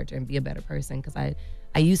my character and be a better person. Because I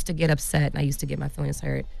used to get upset and I used to get my feelings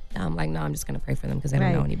hurt. Now I'm like, no, I'm just gonna pray for them because they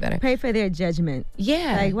don't know any better. Pray for their judgment.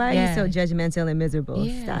 Yeah. Like, why are you so judgmental and miserable?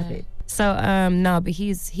 Yeah. Stop it. So no, but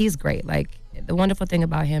he's great. Like, the wonderful thing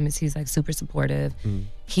about him is he's like super supportive.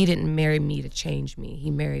 He didn't marry me to change me.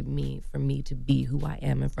 He married me for me to be who I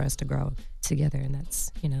am and for us to grow together. And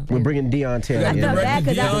that's, We're bringing Dion Taylor. I felt bad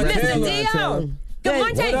because I was Mr. Dion. Good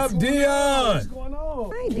morning. What up, Dion? What's going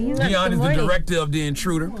on? Hi, Dion. Dion is the director of The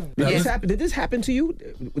Intruder. Did this happen to you?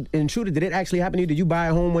 Intruder, did it actually happen to you? Did you buy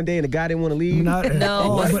a home one day and the guy didn't want to leave?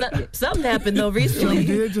 Something happened though recently. Something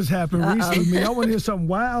did just happen recently. I want to hear something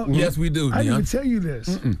wild. Yes, we do, Dion. I didn't even tell you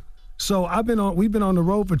this. So we've been on the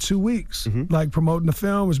road for 2 weeks, like promoting the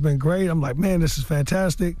film. It's been great. I'm like, man, this is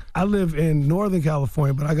fantastic. I live in Northern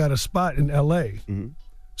California, but I got a spot in LA.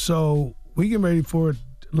 So we get ready for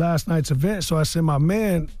last night's event. So I sent my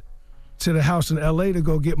man to the house in LA to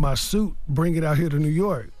go get my suit, bring it out here to New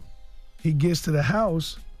York. He gets to the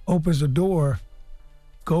house, opens the door,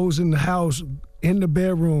 goes in the house, in the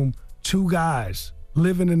bedroom, 2 guys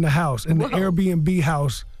living in the house, in the Airbnb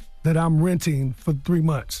house that I'm renting for 3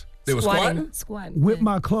 months. They were squatting. With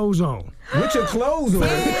my clothes on. With your clothes on?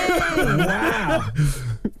 Wow.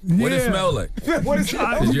 What it smell like? What is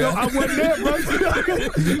I wasn't there, bro.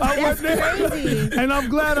 I wasn't there. Crazy. And I'm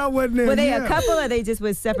glad I wasn't there. Were they a couple or they just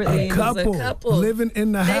was separately? A couple living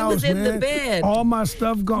in the house, was in man. the bed. All my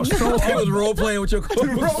stuff gone. So He was role playing with your clothes.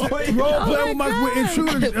 role playing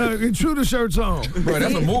with intruder shirts on. Bro,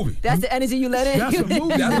 that's a movie. That's the energy you let in. That's a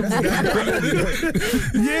movie.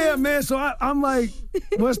 Yeah, man. So I'm like,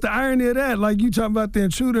 what's the irony of that? Like you talking about the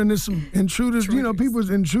intruder and there's some intruders, you know, people's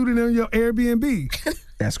intruding in your Airbnb.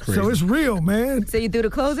 That's crazy. So it's real, man. So you threw the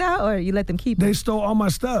clothes out or you let them keep it? They stole all my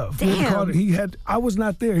stuff. Damn. I was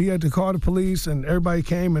not there. He had to call the police and everybody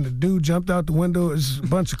came and the dude jumped out the window. It's a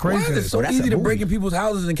bunch of Why craziness. is it so easy to break in people's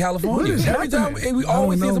houses in California? What is Every time happening? we I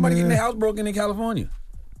always don't see know, somebody getting man. their house broken in California.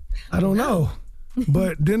 I don't know.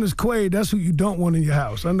 But Dennis Quaid, that's who you don't want in your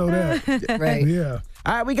house. I know that. Right. Yeah.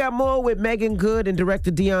 All right, we got more with Megan Good and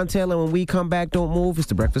director Deion Taylor. When we come back, don't move. It's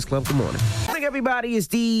the Breakfast Club. Good morning. I think everybody is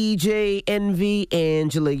DJ Envy,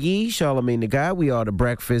 Angela Yee, Charlamagne the Guy. We are the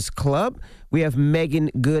Breakfast Club. We have Megan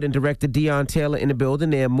Good and director Deion Taylor in the building.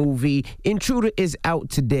 Their movie Intruder is out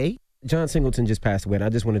today. John Singleton just passed away, and I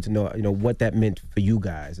just wanted to know, what that meant for you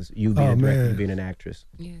guys, you being a director and being an actress.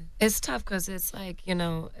 Yeah, it's tough because it's like,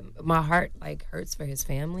 my heart like hurts for his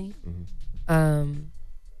family.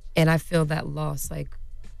 And I feel that loss, like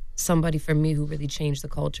somebody for me who really changed the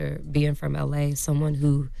culture, being from LA, someone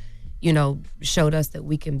who, showed us that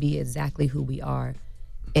we can be exactly who we are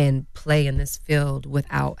and play in this field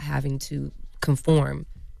without having to conform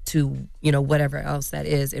to, whatever else that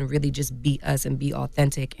is, and really just be us and be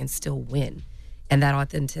authentic and still win. And that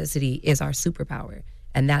authenticity is our superpower.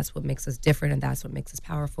 And that's what makes us different, and that's what makes us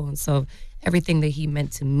powerful. And so everything that he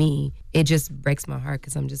meant to me, it just breaks my heart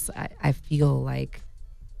because I feel like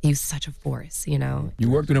he's such a force, You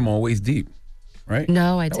worked with him on Waist Deep, right?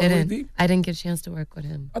 No, I That was Waist didn't. Deep? I didn't get a chance to work with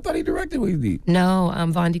him. I thought he directed Waist Deep. No,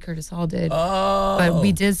 Vondi Curtis Hall did. Oh. But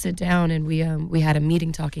we did sit down and we had a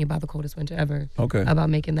meeting talking about The Coldest Winter Ever. Okay. About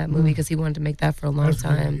making that movie because he wanted to make that for a long That's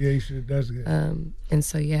time. good. Yeah, you should. That's good. And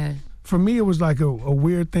so, yeah. For me, it was like a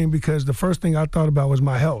weird thing because the first thing I thought about was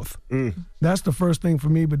my health. That's the first thing for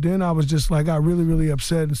me. But then I was just like, I really, really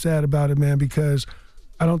upset and sad about it, man, because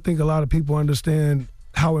I don't think a lot of people understand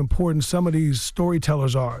how important some of these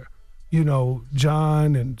storytellers are.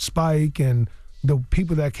 John and Spike and the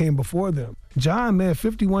people that came before them. John, man,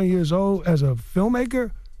 51 years old as a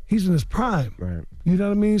filmmaker, he's in his prime. Right. You know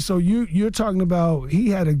what I mean? So you're talking about he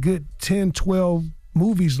had a good 10, 12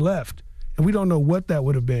 movies left, and we don't know what that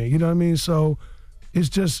would have been. You know what I mean? So it's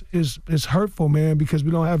just, it's hurtful, man, because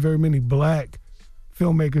we don't have very many black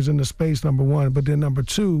filmmakers in the space, number one. But then number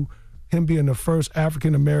two, him being the first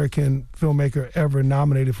African-American filmmaker ever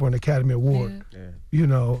nominated for an Academy Award.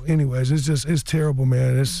 Yeah. Anyways, it's terrible,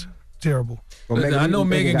 man. It's terrible. Well, Megan, I know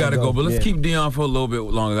Megan got to go, but let's keep Deion for a little bit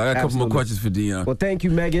longer. I got a couple more questions for Deion. Well, thank you,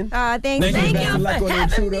 Megan. Thank you. you Good luck on the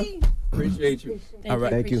Intruder. Appreciate you. All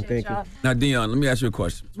right. Thank you. Now, Deion, let me ask you a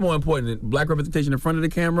question. What's more important, black representation in front of the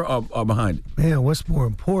camera or behind it? Man, what's more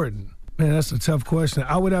important? Man, that's a tough question.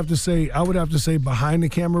 I would have to say behind the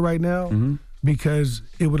camera right now. Because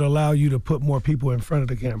it would allow you to put more people in front of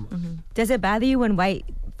the camera. Does it bother you when white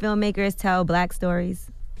filmmakers tell black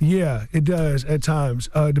stories? Yeah, it does at times,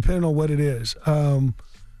 depending on what it is.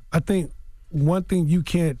 I think one thing you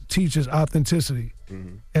can't teach is authenticity,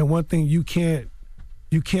 and one thing you can't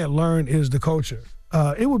learn is the culture.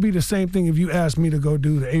 It would be the same thing if you asked me to go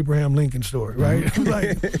do the Abraham Lincoln story, right?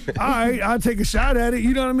 Like, all right, I'll take a shot at it.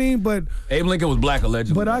 You know what I mean? But Abe Lincoln was black,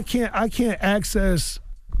 allegedly. But I can't access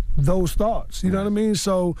those thoughts, you know what I mean?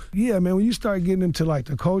 So, yeah, man, when you start getting into like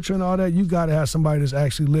the culture and all that, you got to have somebody that's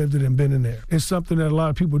actually lived it and been in there. It's something that a lot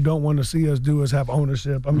of people don't want to see us do is have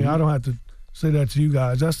ownership. I mean, I don't have to say that to you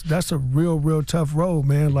guys. That's a real tough road,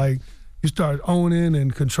 man. Like, you start owning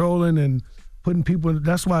and controlling and putting people in.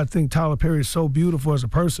 That's why I think Tyler Perry is so beautiful as a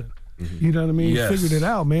person. You know what I mean? Yes. He figured it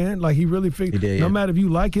out, man. Like, he really figured it. No matter if you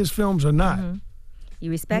like his films or not. You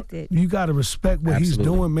respect it. You got to respect what he's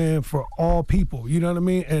doing, man, for all people. You know what I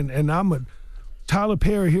mean? And Tyler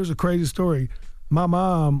Perry, here's a crazy story. My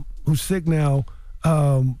mom, who's sick now,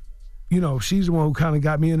 she's the one who kind of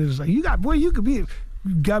got me into this. Like,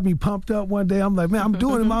 got me pumped up one day. I'm like, man, I'm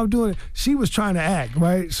doing it, Mom, I'm doing it. She was trying to act,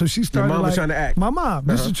 right? So she started Your mom was trying to act? My mom,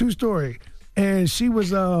 this is a true story. And she was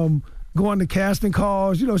going to casting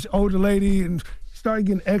calls, she's an older lady, and started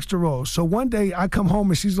getting extra roles. So one day I come home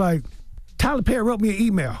and she's like, Tyler Perry wrote me an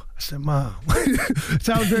email. I said, Mom,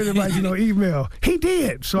 Tyler Perry didn't write email. He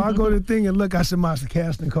did. So I go to the thing and look, I said, Mom, it's a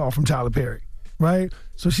casting call from Tyler Perry, right?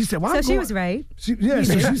 So she said, well, So I'm she going. was right. So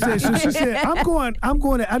she said, I'm going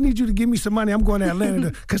I need you to give me some money. I'm going to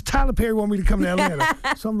Atlanta because Tyler Perry want me to come to Atlanta.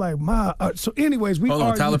 So I'm like, Ma. So anyways, we Hold on,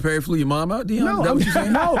 argued. Tyler Perry flew your mom out, Dion? No, Is that what you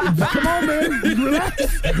saying? no, come on,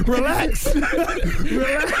 man. Relax.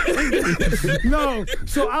 No,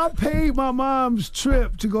 so I paid my mom's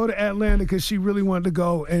trip to go to Atlanta because she really wanted to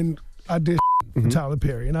go, and I did for Tyler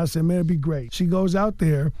Perry. And I said, man, it'd be great. She goes out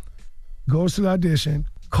there, goes to the audition,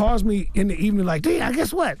 calls me in the evening like, Dion,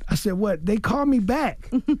 guess what? I said, what? They called me back.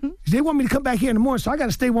 They want me to come back here in the morning, so I got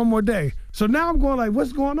to stay one more day. So now I'm going like,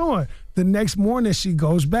 what's going on? The next morning, she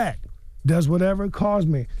goes back, does whatever, calls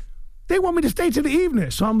me. They want me to stay till the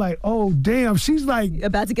evening. So I'm like, oh, damn. She's like,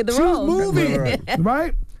 about to get the she's role. moving,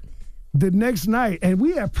 right? The next night, and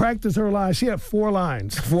we had practiced her lines. She had 4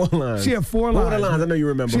 lines. 4 lines. She had 4 What lines. were the lines? I know you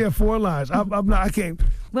remember. She had 4 lines. I can't.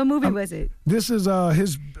 What movie was it? This is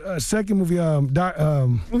his second movie.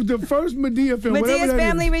 The first Medea film. whatever Medea's that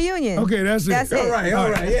Family is. Reunion. Okay, that's it. That's it.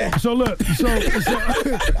 All right, yeah. So look,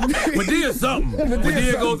 Medea's something.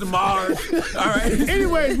 Medea goes to Mars. All right.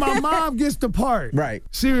 Anyways, my mom gets the part. Right.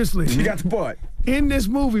 Seriously. She got the part. In this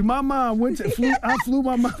movie, my mom I flew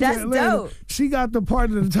my mom That's to Atlanta. dope. She got the part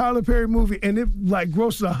of the Tyler Perry movie, and it like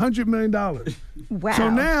grossed $100 million. Wow. So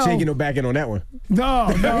now, She ain't get no back in on that one. no,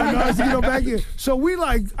 she go back in. So we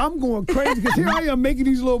like, I'm going crazy because here I am making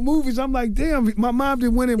these little movies. I'm like, damn, my mom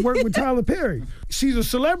did went and worked with Tyler Perry. She's a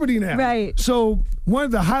celebrity now. Right. So one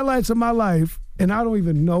of the highlights of my life, and I don't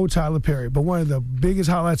even know Tyler Perry, but one of the biggest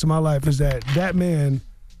highlights of my life is that man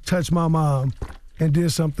touched my mom and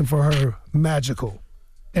did something for her magical.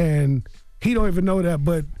 And he don't even know that,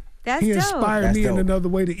 but That's he dope. inspired That's me in dope. another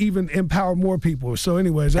way to even empower more people. So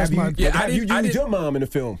anyways, that's Have you used your mom in the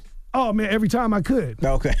film? Oh man, every time I could.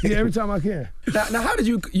 Okay. Yeah, every time I can. Now, how did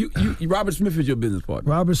you Robert Smith is your business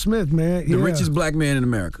partner? Robert Smith, man. The yeah. richest black man in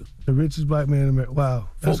America. The richest black man in America. Wow.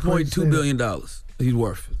 That's great to $4.2 say. billion he's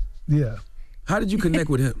worth. Yeah. How did you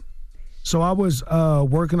connect with him? So I was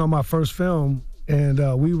working on my first film, and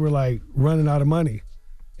we were like running out of money.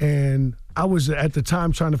 And I was at the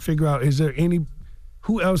time trying to figure out,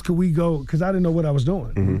 who else could we go? Because I didn't know what I was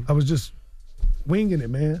doing. I was just winging it,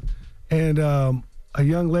 man. And a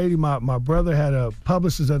young lady, my brother had a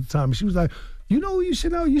publicist at the time, and she was like, you know who you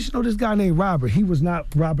should know? You should know this guy named Robert. He was not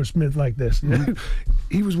Robert Smith like this.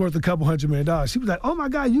 He was worth a couple $100 million. She was like, oh my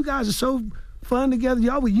God, you guys are so fun together.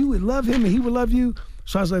 You would love him and he would love you.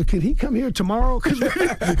 So I was like, could he come here tomorrow? Because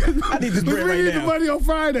I need this bread we right need the now. money on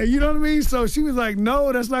Friday. You know what I mean? So she was like,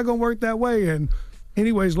 no, that's not going to work that way. And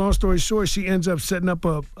anyways, long story short, she ends up setting up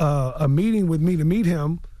a meeting with me to meet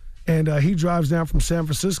him. And he drives down from San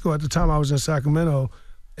Francisco. At the time, I was in Sacramento.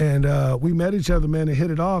 And we met each other, man, and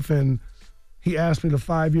hit it off. And he asked me the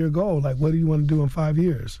 5-year goal, like, what do you want to do in 5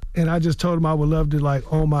 years? And I just told him I would love to, like,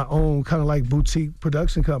 own my own kind of like boutique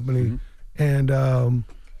production company. And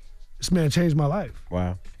this man changed my life.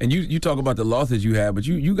 Wow. And you talk about the losses you had, but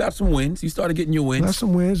you got some wins. You started getting your wins. Got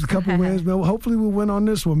some wins, a couple wins, man. Hopefully we'll win on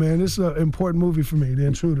this one, man. This is an important movie for me, The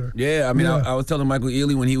Intruder. Yeah, I mean, Yeah. I was telling Michael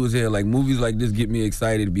Ealy when he was here, like, movies like this get me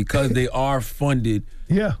excited because they are funded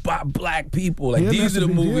by black people. Like, Yeah, these that's are a the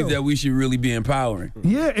big movies deal. that we should really be empowering.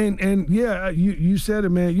 Yeah, and yeah, you said it,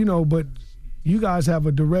 man. You know, but you guys have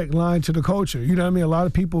a direct line to the culture. You know what I mean? A lot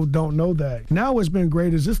of people don't know that. Now what's been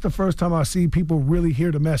great is this the first time I see people really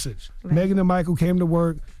hear the message. Megan and Michael came to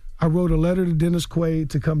work. I wrote a letter to Dennis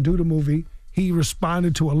Quaid to come do the movie. He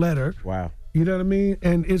responded to a letter. Wow. You know what I mean?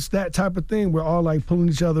 And it's that type of thing. We're all like pulling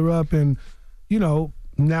each other up, and you know,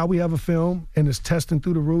 now we have a film and it's testing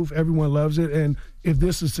through the roof. Everyone loves it. And if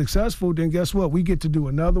this is successful, then guess what? We get to do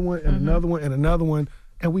another one and another one and another one.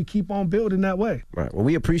 And we keep on building that way. Right. Well,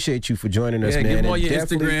 we appreciate you for joining us, Yeah, man. give them all And your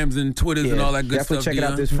definitely- Instagrams and Twitters and all that good definitely stuff. check it out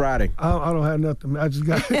Dion. this Friday. I don't have nothing. I just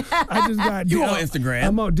got. You on Instagram?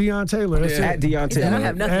 I'm on Deion Taylor. That's Yeah. it. At Deion Taylor. I don't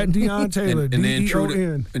have nothing. At Deion Taylor. And the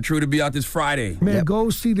D-E-O-N. Intruder be out this Friday. Man,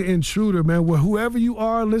 go see The Intruder, man. Well, whoever you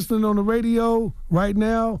are listening on the radio right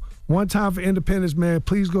now, one time for independence, man.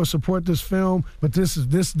 Please go support this film. But this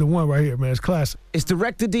is the one right here, man. It's classic. It's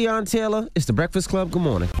director Deion Taylor. It's the Breakfast Club. Good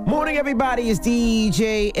morning. Morning, everybody. It's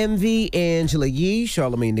DJ MV, Angela Yee,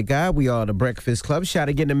 Charlamagne the Guy. We are the Breakfast Club. Shout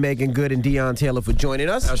again to Megan Good and Deion Taylor for joining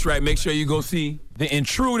us. That's right. Make sure you go see The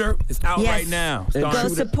Intruder. It's out Yes. right now. Go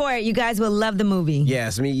support. You guys will love the movie.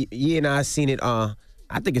 Yes, I mean, Yee and I seen it. I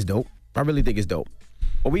think it's dope. I really think it's dope.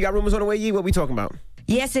 Well, we got rumors on the way, Yee. What we talking about?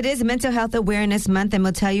 Yes, it is Mental Health Awareness Month, and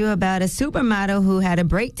we'll tell you about a supermodel who had a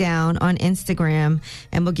breakdown on Instagram,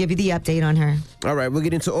 and we'll give you the update on her. All right, we'll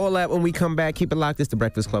get into all that when we come back. Keep it locked. It's the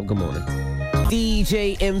Breakfast Club. Good morning.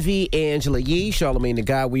 DJ MV, Angela Yee, Charlamagne the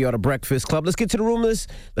Guy. We are the Breakfast Club. Let's get to the rumors.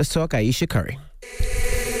 Let's talk Ayesha Curry.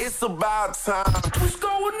 It's It's about time. What's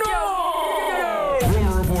going on?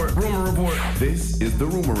 Rumor Report. This is the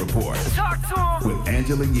Rumor Report. Talk to him. With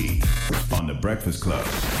Angela Yee on The Breakfast Club.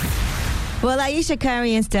 Well, Ayesha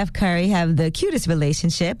Curry and Steph Curry have the cutest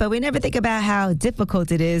relationship, but we never think about how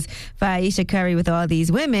difficult it is for Ayesha Curry with all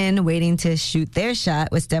these women waiting to shoot their shot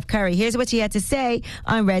with Steph Curry. Here's what she had to say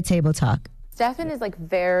on Red Table Talk. Stephen is like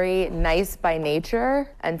very nice by nature,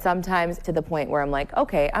 and sometimes to the point where I'm like,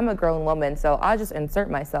 okay, I'm a grown woman, so I'll just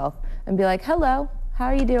insert myself and be like, hello, how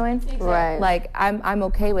are you doing? Exactly. Right. Like I'm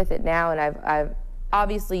okay with it now, and I've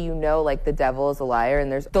obviously, you know, like the devil is a liar,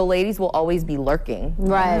 and the ladies will always be lurking,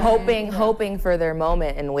 right? Hoping for their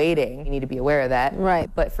moment and waiting. You need to be aware of that, right?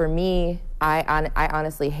 But for me, I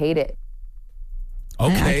honestly hate it.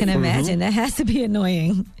 Okay, I can imagine that has to be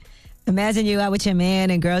annoying. Imagine you out with your man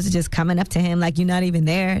and girls are just coming up to him like you're not even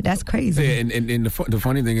there. That's crazy. Yeah, and the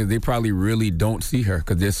funny thing is they probably really don't see her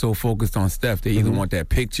because they're so focused on Steph. They either want that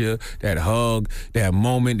picture, that hug, that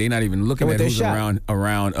moment. They're not even looking at who's around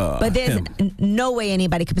But there's no way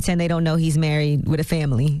anybody could pretend they don't know he's married with a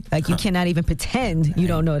family. Like you cannot even pretend you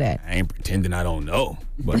don't know that. I ain't pretending I don't know.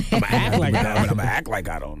 But I'm going to act like that. I'm going to act like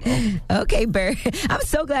I don't know. Okay, Bert. I'm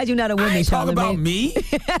so glad you're not a woman, Charlamagne. Talking about me?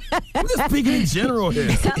 I'm just speaking in general here.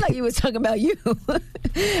 It sounds like you was talking about you.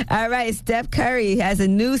 All right, Steph Curry has a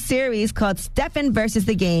new series called Stephen versus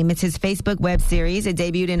the Game. It's his Facebook web series. It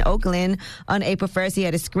debuted in Oakland on April 1st. He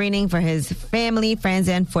had a screening for his family, friends,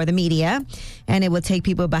 and for the media. And it will take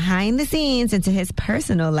people behind the scenes into his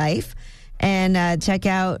personal life. And check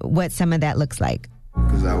out what some of that looks like.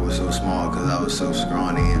 Because I was so small, because I was so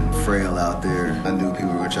scrawny and frail out there. I knew people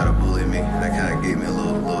were going to try to bully me. That kind of gave me a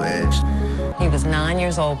little edge. He was 9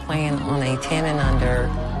 years old playing on a 10 and under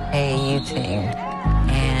AAU team.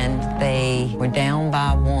 And they were down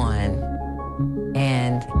by 1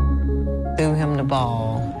 and threw him the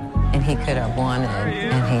ball. And he could have won it,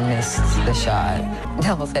 and he missed the shot.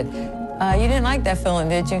 Devil said, you didn't like that feeling,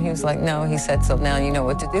 did you? He was like, no. He said, so now you know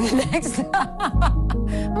what to do next time.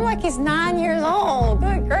 I'm like, he's 9 years old.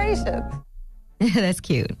 Good gracious. That's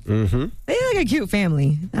cute. Mm-hmm. They're like a cute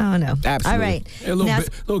family. I don't know. Absolutely. All right. A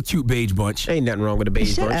little cute beige bunch. Ain't nothing wrong with a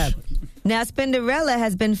beige bunch. Shut up. Now, Spinderella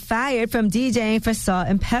has been fired from DJing for Salt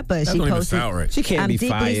and Pepper. That don't even sound right. She can't be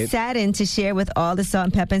fired. I'm deeply saddened to share with all the Salt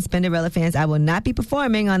and Pepper and Spinderella fans I will not be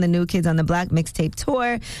performing on the New Kids on the Block mixtape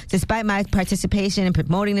tour. Despite my participation in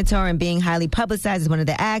promoting the tour and being highly publicized as one of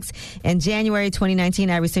the acts, in January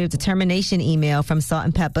 2019, I received a termination email from Salt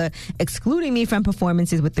and Pepper excluding me from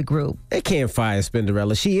performances with the group. They can't fire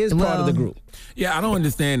Spinderella. She is part of the group. Yeah, I don't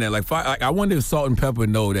understand that. Like, I wonder if Salt and Pepper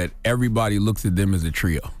know that everybody looks at them as a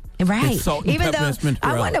trio. Right. It's Salt and Even Pepper though and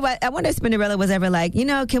Spinderella. I wonder if Spinderella was ever like,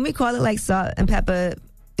 can we call it like Salt and Pepper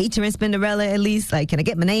featuring Spinderella at least? Like, can I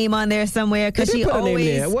get my name on there somewhere? Because she always.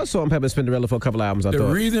 It was Salt and Pepper and Spinderella for a couple albums, I thought.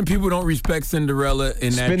 The reason people don't respect Cinderella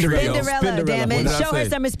in that trio. Spinderella, damn it. Show her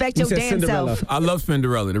some respect, your damn self. I love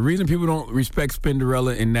Spinderella. The reason people don't respect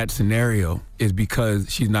Spinderella in that scenario is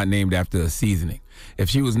because she's not named after a seasoning.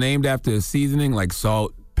 If she was named after a seasoning like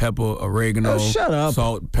salt, pepper, oregano,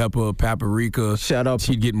 salt, pepper, paprika. Shut up.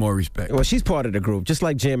 She'd get more respect. Well, she's part of the group, just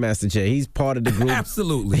like Jam Master Jay. He's part of the group.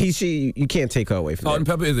 Absolutely. You can't take her away from Salt and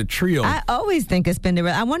Pepper is a trio. I always think of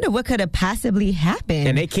Spinderella. I wonder what could have possibly happened.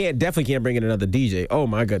 And they definitely can't bring in another DJ. Oh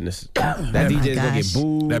my goodness. That DJ's going to get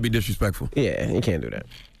booed. That'd be disrespectful. Yeah, you can't do that.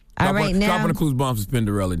 All right, now. Dropping the clues bombs for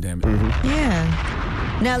Spinderella, damn it. Mm-hmm. Yeah.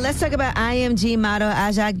 Now, let's talk about IMG model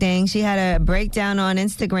Ajak Dang. She had a breakdown on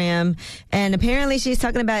Instagram, and apparently she's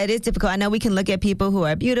talking about it is difficult. I know we can look at people who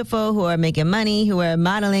are beautiful, who are making money, who are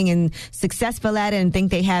modeling and successful at it and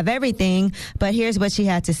think they have everything, but here's what she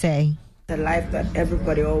had to say. The life that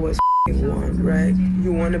everybody always wants, right?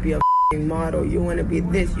 You want to be a model, you want to be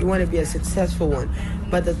this, you want to be a successful one.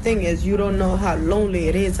 But the thing is, you don't know how lonely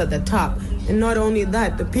it is at the top. And not only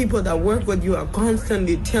that, the people that work with you are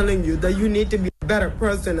constantly telling you that you need to be a better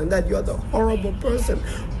person and that you're the horrible person.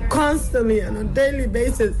 Constantly on a daily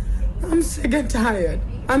basis. I'm sick and tired.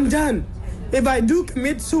 I'm done. If I do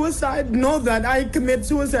commit suicide, know that I commit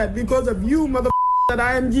suicide because of you, at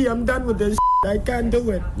IMG. I'm done with this. I can't do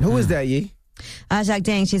it. Who is that, Yee? Ajak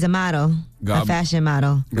Dang, she's a model, a fashion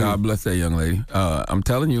model. God bless that young lady. I'm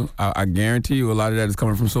telling you, I guarantee you a lot of that is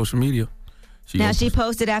coming from social media. She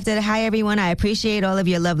posted after, hi everyone, I appreciate all of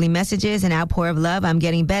your lovely messages and outpour of love. I'm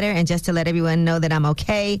getting better, and just to let everyone know that I'm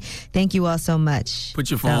okay. Thank you all so much.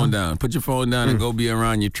 Put your phone down. Put your phone down and go be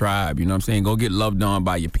around your tribe. You know what I'm saying? Go get loved on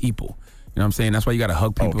by your people. You know what I'm saying? That's why you got to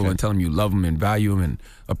hug people and tell them you love them and value them and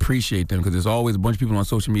appreciate them, because there's always a bunch of people on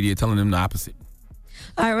social media telling them the opposite.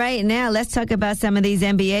 All right, now let's talk about some of these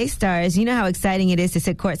NBA stars. You know how exciting it is to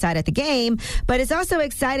sit courtside at the game, but it's also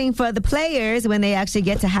exciting for the players when they actually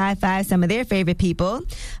get to high-five some of their favorite people.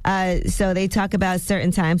 So they talk about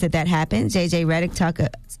certain times that happens. JJ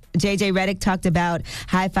Redick talked about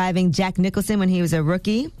high-fiving Jack Nicholson when he was a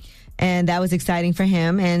rookie. And that was exciting for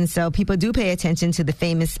him. And so people do pay attention to the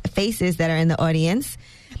famous faces that are in the audience.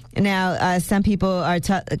 Now, some people are...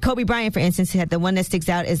 Kobe Bryant, for instance, said the one that sticks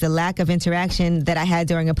out is the lack of interaction that I had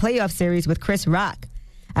during a playoff series with Chris Rock.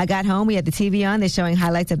 I got home, we had the TV on, they're showing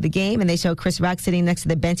highlights of the game, and they show Chris Rock sitting next to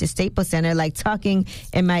the bench at Staples Center, like talking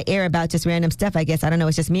in my ear about just random stuff, I guess. I don't know,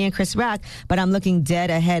 it's just me and Chris Rock, but I'm looking dead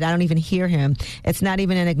ahead. I don't even hear him. It's not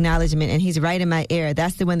even an acknowledgement, and he's right in my ear.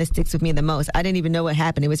 That's the one that sticks with me the most. I didn't even know what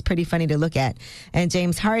happened. It was pretty funny to look at. And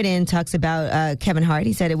James Harden talks about Kevin Hart.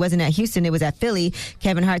 He said it wasn't at Houston, it was at Philly.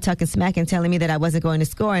 Kevin Hart talking smack and telling me that I wasn't going to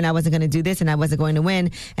score, and I wasn't going to do this, and I wasn't going to win.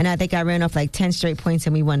 And I think I ran off like 10 straight points,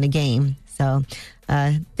 and we won the game. So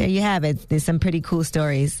there you have it. There's some pretty cool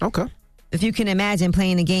stories. Okay. If you can imagine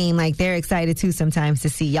playing a game, like they're excited too sometimes to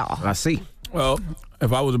see y'all. I see. Well,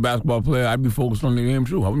 if I was a basketball player, I'd be focused on the game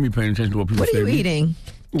too. I wouldn't be paying attention to what people say. What are you eating?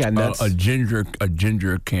 Yeah, nuts. A ginger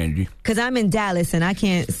candy. Because I'm in Dallas and I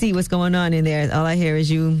can't see what's going on in there. All I hear is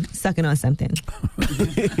you sucking on something.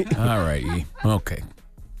 All right, E. Okay.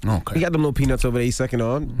 You got them little peanuts over there you sucking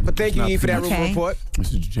on. But thank you, E, for that report.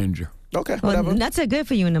 This is ginger. Okay, well, whatever. Nuts are good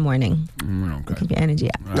for you in the morning. Okay. Keep your energy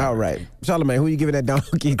up. All right. Charlamagne, who you giving that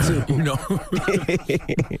donkey to?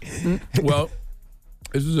 Well,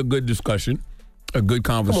 this is a good discussion, a good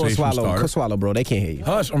conversation starter. Swallow, bro. They can't hear you.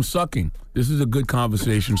 Hush, I'm sucking. This is a good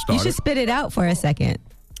conversation starter. You should spit it out for a second.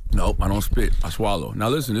 Nope, I don't spit. I swallow. Now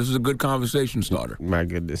listen, this is a good conversation starter. My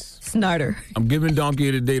goodness. Snarter. I'm giving Donkey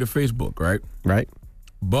of the Day to Facebook, right? Right.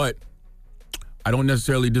 But I don't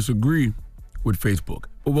necessarily disagree with Facebook.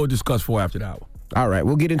 But we'll discuss for after the hour. All right,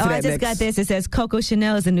 we'll get into that next. I just got this. It says Coco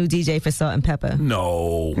Chanel is the new DJ for Salt and Pepper.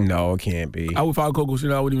 No, it can't be. I would follow Coco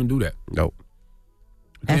Chanel. I wouldn't even do that. Nope.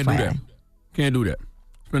 Can't do that. Can't do that.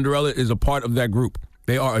 Spinderella is a part of that group.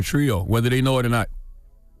 They are a trio, whether they know it or not.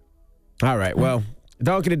 All right, well,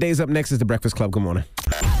 Donkey of the Day's up next is The Breakfast Club. Good morning.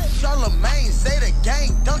 Charlamagne, say the gang,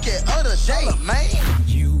 donkey of the day. Charlamagne.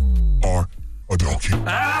 You are a donkey.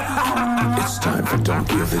 It's time for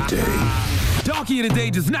Donkey of the Day. Donkey of the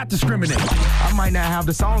Day does not discriminate. I might not have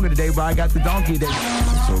the song of the day, but I got the donkey of the day.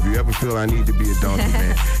 So if you ever feel I need to be a donkey,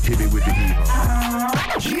 man, hit me with the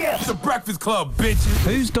hee-haw. Yeah, it's The Breakfast Club, bitches.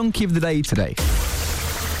 Who's donkey of the day today?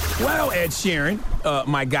 Well, Ed Sheeran,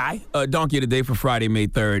 my guy, Donkey of the Day for Friday, May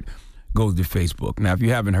 3rd, goes to Facebook. Now, if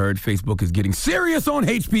you haven't heard, Facebook is getting serious on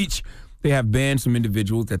hate speech. They have banned some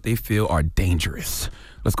individuals that they feel are dangerous.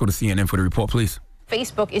 Let's go to CNN for the report, please.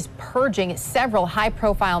 Facebook is purging several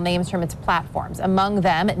high-profile names from its platforms. Among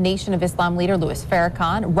them, Nation of Islam leader Louis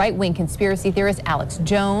Farrakhan, right-wing conspiracy theorist Alex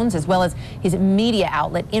Jones, as well as his media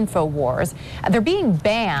outlet InfoWars. They're being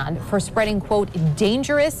banned for spreading, quote,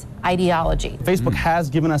 dangerous ideology. Facebook has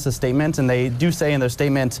given us a statement, and they do say in their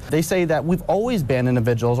statement, they say that we've always banned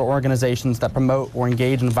individuals or organizations that promote or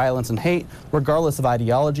engage in violence and hate, regardless of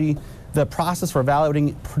ideology. The process for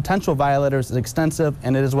evaluating potential violators is extensive,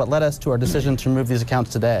 and it is what led us to our decision to remove these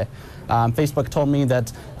accounts today. Facebook told me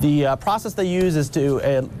that the process they use is to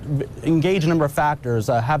engage a number of factors.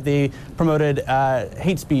 Have they promoted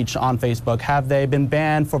hate speech on Facebook? Have they been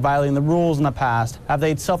banned for violating the rules in the past? Have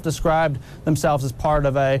they self-described themselves as part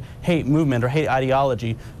of a hate movement or hate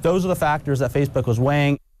ideology? Those are the factors that Facebook was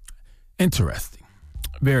weighing. Interesting.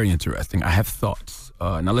 Very interesting. I have thoughts.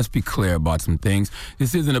 Now, let's be clear about some things.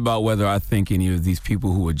 This isn't about whether I think any of these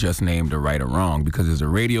people who were just named are right or wrong, because as a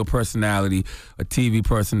radio personality, a TV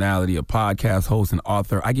personality, a podcast host, an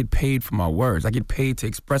author, I get paid for my words. I get paid to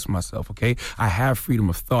express myself, okay? I have freedom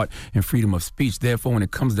of thought and freedom of speech. Therefore, when it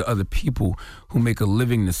comes to other people who make a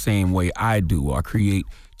living the same way I do or create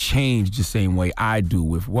change the same way I do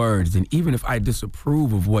with words, and even if I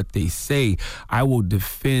disapprove of what they say, I will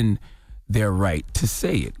defend their right to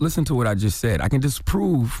say it. Listen to what I just said. I can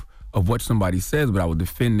disapprove of what somebody says, but I will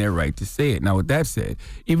defend their right to say it. Now, with that said,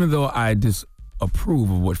 even though I disapprove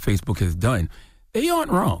of what Facebook has done, they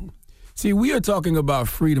aren't wrong. See, we are talking about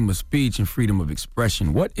freedom of speech and freedom of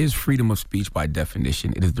expression. What is freedom of speech by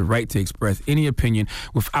definition? It is the right to express any opinion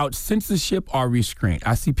without censorship or restraint.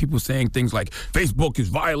 I see people saying things like, Facebook is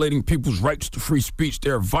violating people's rights to free speech.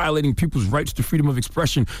 They're violating people's rights to freedom of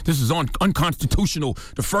expression. This is unconstitutional.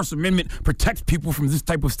 The First Amendment protects people from this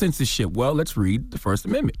type of censorship. Well, let's read the First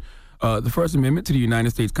Amendment. The First Amendment to the United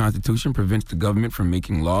States Constitution prevents the government from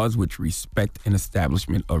making laws which respect an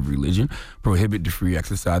establishment of religion, prohibit the free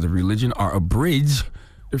exercise of religion, or abridge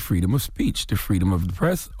the freedom of speech, the freedom of the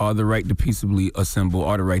press, or the right to peaceably assemble,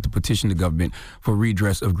 or the right to petition the government for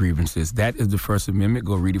redress of grievances. That is the First Amendment.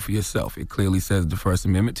 Go read it for yourself. It clearly says the First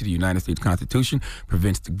Amendment to the United States Constitution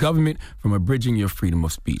prevents the government from abridging your freedom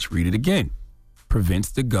of speech. Read it again. Prevents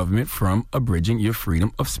the government from abridging your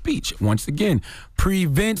freedom of speech. Once again,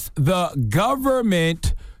 prevents the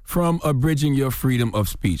government from abridging your freedom of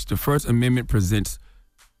speech. The First Amendment prevents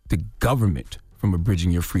the government from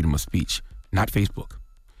abridging your freedom of speech. Not Facebook,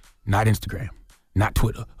 not Instagram, not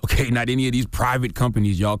Twitter, okay? Not any of these private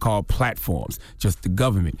companies y'all call platforms, just the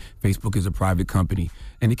government. Facebook is a private company,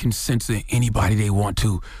 and it can censor anybody they want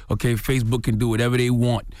to, okay? Facebook can do whatever they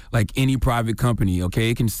want, like any private company, okay?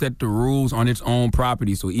 It can set the rules on its own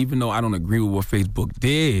property. So even though I don't agree with what Facebook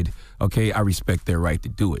did, okay, I respect their right to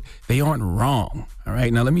do it. They aren't wrong, all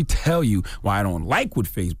right? Now, let me tell you why I don't like what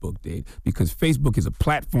Facebook did, because Facebook is a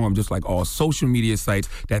platform just like all social media sites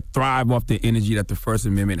that thrive off the energy that the First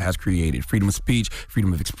Amendment has created. Freedom of speech,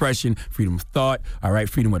 freedom of expression, freedom of thought, all right,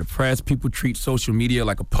 freedom of the press. People treat social media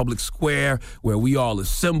like a public square where we all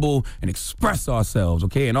assemble and express ourselves,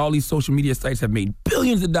 okay? And all these social media sites have made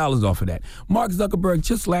billions of dollars off of that. Mark Zuckerberg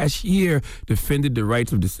just last year defended the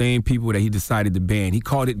rights of the same people that he decided to ban. He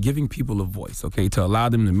called it giving people a voice, okay, to allow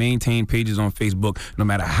them to maintain pages on Facebook no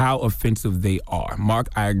matter how offensive they are. Mark,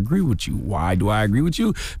 I agree with you. Why do I agree with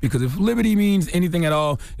you? Because if liberty means anything at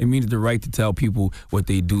all, it means the right to tell people what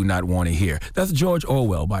they do not want to hear. That's George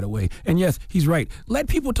Orwell, by the way. And yes, he's right. Let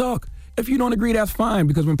people talk. If you don't agree, that's fine,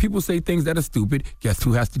 because when people say things that are stupid, guess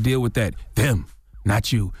who has to deal with that? Them.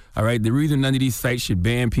 Not you, all right? The reason none of these sites should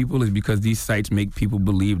ban people is because these sites make people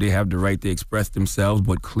believe they have the right to express themselves,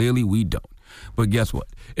 but clearly we don't. But guess what?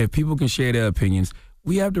 If people can share their opinions,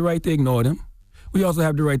 we have the right to ignore them. We also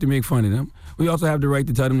have the right to make fun of them. We also have the right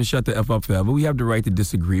to tell them to shut the F up forever. We have the right to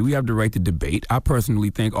disagree. We have the right to debate. I personally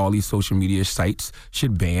think all these social media sites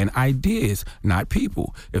should ban ideas, not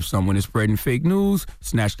people. If someone is spreading fake news,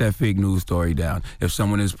 snatch that fake news story down. If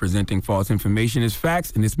someone is presenting false information as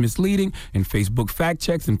facts and it's misleading, and Facebook fact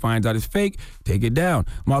checks and finds out it's fake, take it down.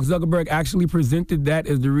 Mark Zuckerberg actually presented that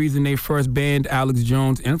as the reason they first banned Alex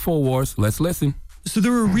Jones' InfoWars. Let's listen. So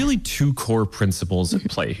there are really two core principles at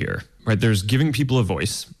play here, right? There's giving people a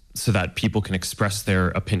voice so that people can express their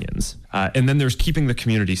opinions. And then there's keeping the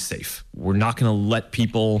community safe. We're not going to let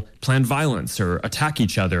people plan violence or attack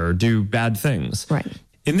each other or do bad things. Right.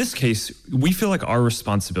 In this case, we feel like our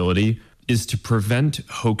responsibility is to prevent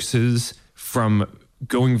hoaxes from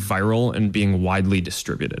going viral and being widely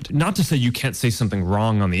distributed. Not to say you can't say something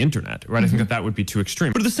wrong on the internet, right? I think that would be too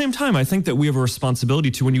extreme. But at the same time, I think that we have a responsibility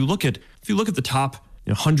to, if you look at the top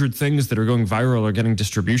 100 things that are going viral or getting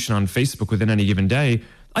distribution on Facebook within any given day,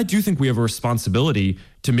 I do think we have a responsibility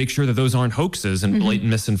to make sure that those aren't hoaxes and blatant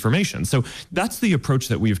misinformation. So that's the approach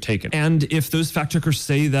that we've taken. And if those fact checkers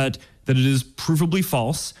say that it is provably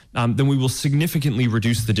false, then we will significantly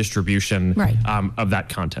reduce the distribution of that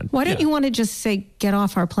content. Why don't you want to just say, get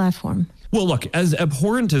off our platform? Well, look, as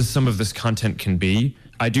abhorrent as some of this content can be,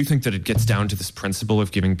 I do think that it gets down to this principle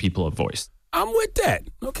of giving people a voice. I'm with that,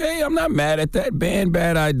 okay? I'm not mad at that. Ban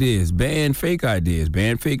bad ideas, ban fake ideas,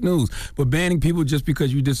 ban fake news. But banning people just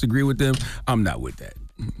because you disagree with them, I'm not with that,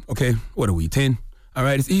 okay? What are we, 10? All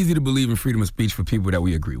right, it's easy to believe in freedom of speech for people that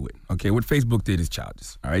we agree with, okay? What Facebook did is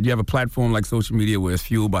childish, all right? You have a platform like social media where it's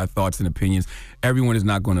fueled by thoughts and opinions. Everyone is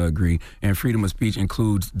not going to agree, and freedom of speech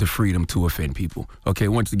includes the freedom to offend people, okay?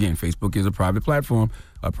 Once again, Facebook is a private platform,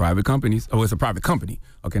 a private company. Oh, it's a private company,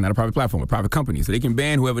 okay? Not a private platform, a private company. So they can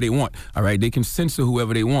ban whoever they want, all right? They can censor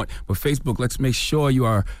whoever they want. But Facebook, let's make sure you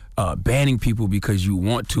are banning people because you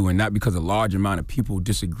want to and not because a large amount of people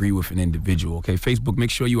disagree with an individual, okay? Facebook,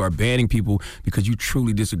 make sure you are banning people because you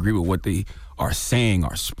truly disagree with what they are saying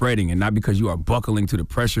or spreading, and not because you are buckling to the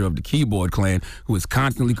pressure of the keyboard clan who is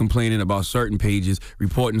constantly complaining about certain pages,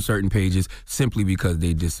 reporting certain pages simply because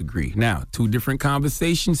they disagree. Now, two different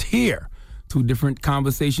conversations here. Two different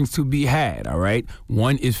conversations to be had, all right?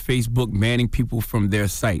 One is Facebook banning people from their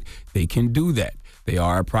site. They can do that. They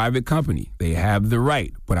are a private company. They have the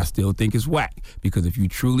right, but I still think it's whack, because if you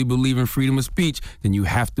truly believe in freedom of speech, then you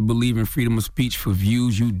have to believe in freedom of speech for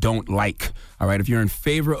views you don't like, all right? If you're in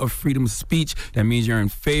favor of freedom of speech, that means you're in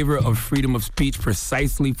favor of freedom of speech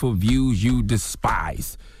precisely for views you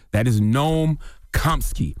despise. That is Noam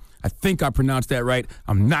Chomsky. I think I pronounced that right.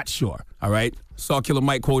 I'm not sure, all right? Saw Killer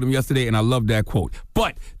Mike quote him yesterday, and I love that quote.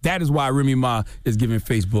 But that is why Remy Ma is giving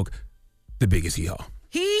Facebook the biggest hee-haw.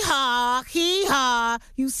 Hee-haw,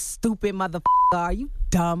 you stupid motherfucker. Are you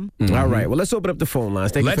dumb? All right, well, let's open up the phone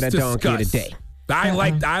lines. Thank you for that donkey today.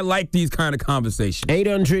 I like these kind of conversations.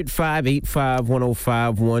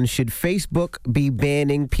 800-585-1051. Should Facebook be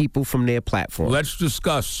banning people from their platform? Let's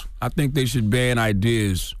discuss. I think they should ban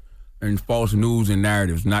ideas and false news and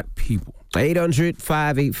narratives, not people.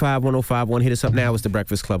 800-585-1051. Hit us up now. It's The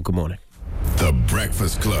Breakfast Club. Good morning. The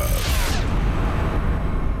Breakfast Club.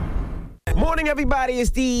 Morning, everybody. It's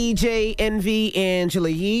DJ NV, Angela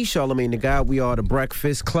Yee, Charlamagne the God. We are The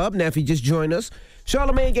Breakfast Club. Now, if you just joined us,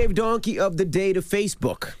 Charlamagne gave Donkey of the Day to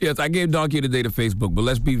Facebook. Yes, I gave Donkey of the Day to Facebook, but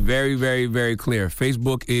let's be very, very, very clear.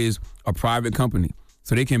 Facebook is a private company,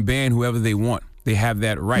 so they can ban whoever they want. They have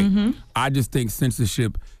that right. Mm-hmm. I just think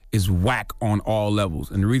censorship is whack on all levels.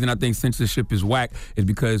 And the reason I think censorship is whack is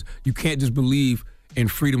because you can't just believe in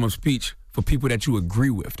freedom of speech for people that you agree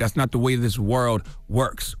with. That's not the way this world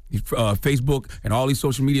works. Facebook and all these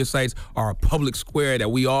social media sites are a public square that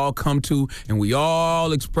we all come to, and we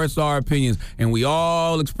all express our opinions, and we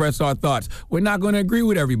all express our thoughts. We're not going to agree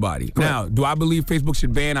with everybody. Correct. Now, do I believe Facebook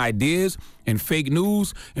should ban ideas and fake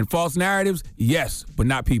news and false narratives? Yes, but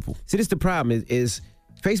not people. See, this is the problem is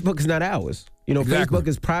Facebook is not ours. You know, Exactly. Facebook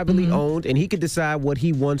is privately owned, and he can decide what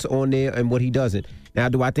he wants on there and what he doesn't. Now,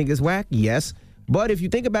 do I think it's whack? Yes. But if you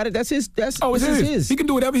think about it, that's his. This is his. He can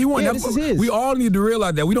do whatever he wants. Yeah, this is his. We all need to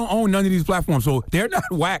realize that we don't own none of these platforms, so they're not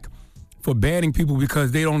whack for banning people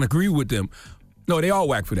because they don't agree with them. No, they all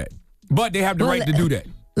whack for that. But they have the right to do that.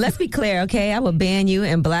 Let's be clear, okay? I will ban you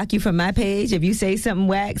and block you from my page if you say something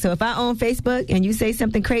whack. So if I own Facebook and you say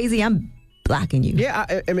something crazy, I'm blocking you.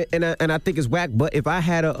 Yeah, I mean, and I think it's whack. But if I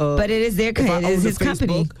had a, but it is their, it is his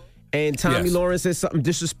company. And Tommy Lawrence says something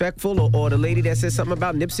disrespectful, or the lady that says something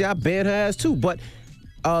about Nipsey, I ban her ass too. But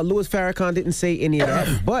Louis Farrakhan didn't say any of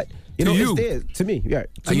that. But you know, it's there to me. Yeah,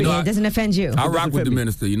 to me, it doesn't offend you. I rock with the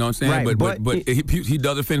minister. You know what I'm saying? Right, but he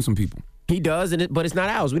does offend some people. He does, but it's not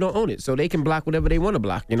ours. We don't own it, so they can block whatever they want to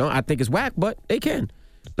block. You know, I think it's whack, but they can.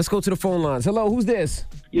 Let's go to the phone lines. Hello, who's this?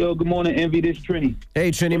 Yo, good morning, Envy. This is Trini.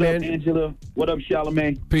 Hey, Trini, what man. Up, Angela? What up,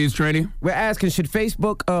 Charlamagne? Peace, Trini. We're asking, should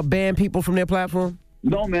Facebook ban people from their platform?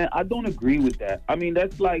 No, man, I don't agree with that. I mean,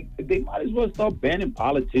 that's like, they might as well start banning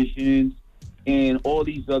politicians and all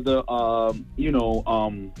these other,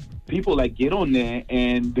 people that get on there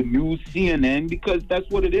and the news, CNN, because that's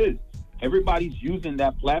what it is. Everybody's using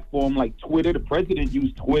that platform like Twitter. The president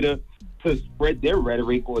used Twitter to spread their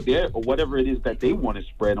rhetoric or whatever it is that they want to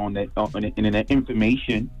spread on that internet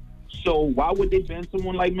information. So why would they ban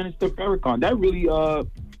someone like Minister Farrakhan? That really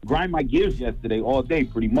grind my gears yesterday all day,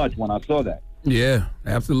 pretty much, when I saw that. Yeah,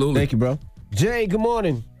 absolutely. Thank you, bro. Jay, good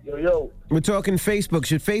morning. Yo. We're talking Facebook.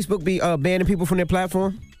 Should Facebook be banning people from their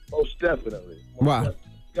platform? Most definitely. Why?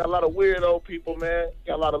 Got a lot of weirdo people, man.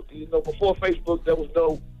 Got a lot of, before Facebook, there was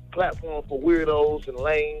no platform for weirdos and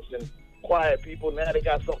lames and quiet people. Now they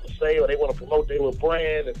got something to say, or they want to promote their little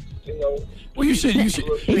brand, and Well, you shouldn't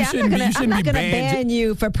I'm not gonna ban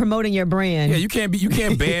you for promoting your brand. Yeah, you can't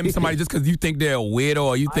ban somebody just because you think they're a weirdo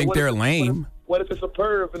or you think they're lame. What if it's a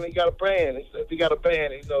perv and he got a brand? If he got a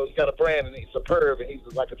band, he got a brand and he's a perv and he's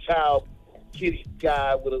like a child kitty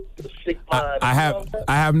guy with a sick mind. I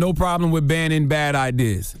have no problem with banning bad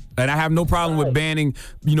ideas, and I have no problem with banning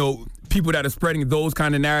people that are spreading those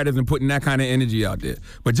kind of narratives and putting that kind of energy out there.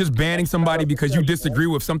 But just banning somebody because you disagree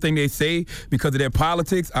with something they say because of their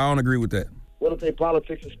politics, I don't agree with that. What if their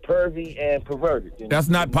politics is pervy and perverted? That's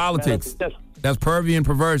not politics. That's pervy and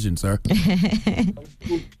perversion, sir. And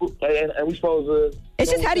we supposed to...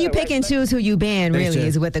 It's just how do you pick and choose who you ban, really,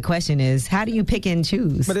 is what the question is. How do you pick and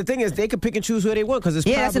choose? But the thing is, they can pick and choose who they want because it's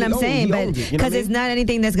that's what I'm saying. But because it's not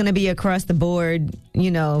anything that's going to be across the board,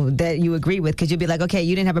 that you agree with. Because you'll be like, okay,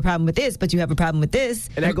 you didn't have a problem with this, but you have a problem with this.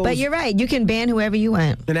 But you're right. You can ban whoever you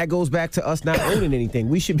want. And that goes back to us not owning anything.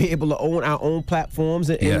 We should be able to own our own platforms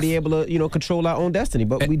and be able to, control our own destiny.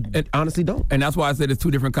 But we honestly don't. And that's why I said there's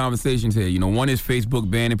two different conversations here. One is Facebook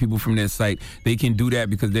banning people from their site. They can do that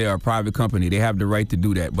because they are a private company. They have the right to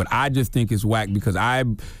do that. But I just think it's whack because I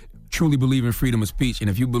truly believe in freedom of speech. And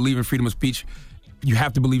if you believe in freedom of speech, you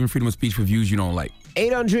have to believe in freedom of speech for views you don't like.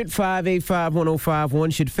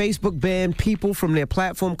 800-585-1051. Should Facebook ban people from their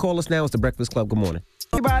platform? Call us now. It's The Breakfast Club. Good morning.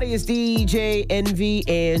 Everybody, it's DJ NV,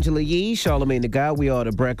 Angela Yee, Charlamagne the God. We are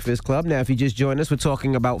The Breakfast Club. Now, if you just joined us, we're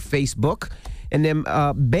talking about Facebook and them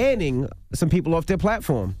banning some people off their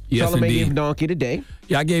platform. Yes, Charlamagne indeed. gave Donkey today.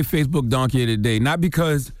 Yeah, I gave Facebook Donkey today. Not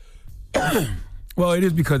because... Well, it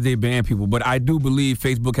is because they ban people, but I do believe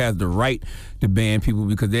Facebook has the right to ban people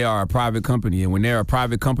because they are a private company. And when they're a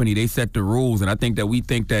private company, they set the rules. And I think that we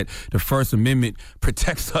think that the First Amendment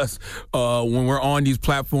protects us when we're on these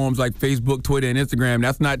platforms like Facebook, Twitter, and Instagram.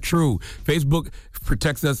 That's not true. Facebook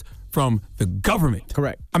protects us from the government.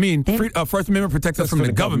 Correct. I mean, First Amendment protects us from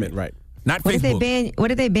the government. Right. Not What Facebook.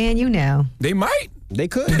 What if they ban you now? They might. They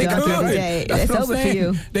could. They could. That's It's what I'm over for saying.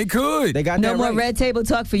 you. They could. They got No that more right. red table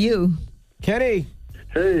talk for you. Kenny.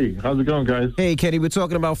 Hey, how's it going, guys? Hey, Kenny, we're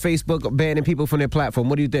talking about Facebook banning people from their platform.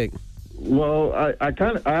 What do you think? Well, I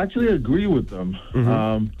actually agree with them.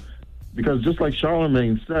 Because just like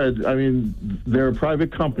Charlamagne said, I mean, they're a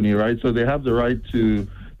private company, right? So they have the right to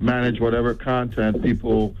manage whatever content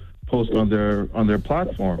people post on their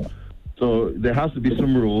platform. So there has to be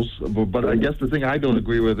some rules. But I guess the thing I don't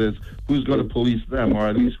agree with is who's going to police them, or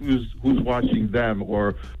at least who's watching them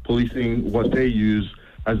or policing what they use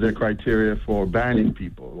as their criteria for banning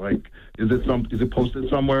people. Like, is it posted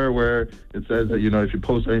somewhere where it says that, if you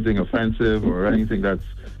post anything offensive or anything that's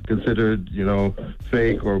considered,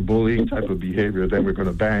 fake or bullying type of behavior, then we're going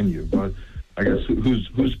to ban you. But I guess who's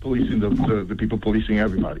policing the people policing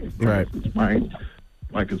everybody? Right. It's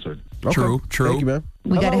my concern. True. Thank you, man.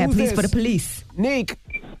 We got to have who's police this? for the police. Nick.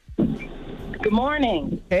 Good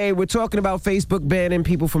morning. Hey, we're talking about Facebook banning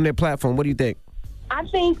people from their platform. What do you think? I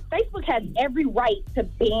think Facebook has every right to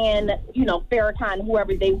ban, Farrakhan,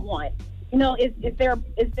 whoever they want. It's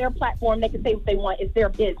their platform. They can say what they want. It's their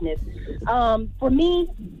business. For me,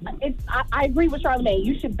 I agree with Charlamagne.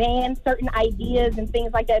 You should ban certain ideas and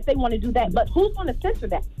things like that if they want to do that. But who's going to censor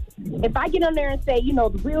that? If I get on there and say,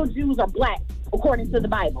 the real Jews are black, according to the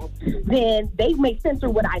Bible, then they may censor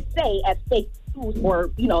what I say as fake news or,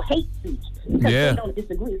 hate speech because they don't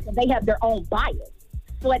disagree. So they have their own bias.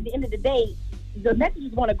 So at the end of the day, the message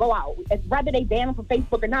is going to go out. Whether they ban them from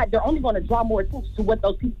Facebook or not, they're only going to draw more attention to what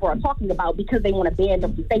those people are talking about because they want to ban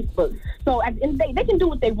them from Facebook. So at the end of the day, they can do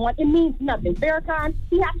what they want. It means nothing. Farrakhan,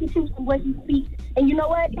 he has to choose from what he speaks. And you know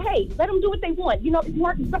what? Hey, let them do what they want. It's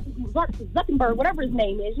Mark Zuckerberg, whatever his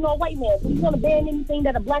name is, a white man. So he's going to ban anything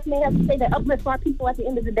that a black man has to say that uplifts our people at the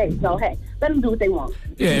end of the day. So, hey, let them do what they want.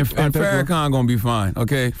 Yeah, and Farrakhan going to be fine,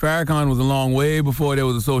 okay? Farrakhan was along way before there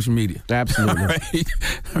was a social media. Absolutely. Right?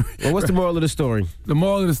 Well, what's the moral of the story? The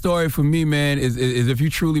moral of the story for me, man, is if you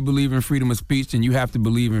truly believe in freedom of speech, then you have to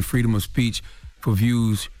believe in freedom of speech for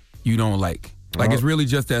views you don't like. It's really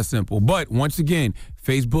just that simple. But once again,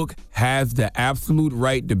 Facebook has the absolute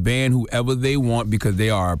right to ban whoever they want because they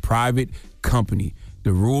are a private company.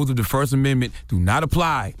 The rules of the First Amendment do not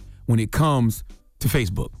apply when it comes to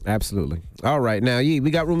Facebook. Absolutely. All right. Now, we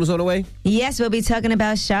got rumors on the way? Yes, we'll be talking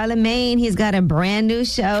about Charlamagne. He's got a brand new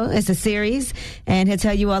show. It's a series, and he'll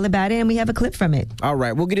tell you all about it, and we have a clip from it. All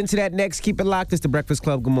right. We'll get into that next. Keep it locked. It's The Breakfast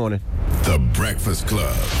Club. Good morning. The Breakfast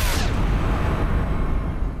Club.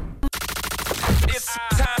 It's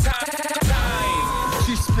time.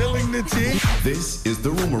 She's spilling the tea. This is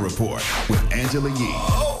The Rumor Report with Angela Yee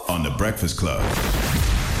on The Breakfast Club.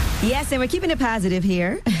 Yes, and we're keeping it positive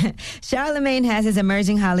here. Charlamagne has his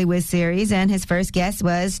Emerging Hollywood series, and his first guest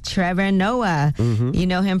was Trevor Noah. You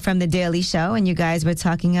know him from The Daily Show, and you guys were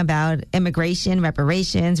talking about immigration,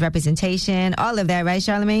 reparations, representation, all of that, right,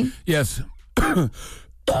 Charlamagne? Yes.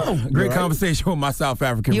 Great conversation with my South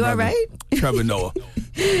African You brother, all right? Trevor Noah.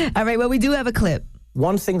 All right, well, we do have a clip.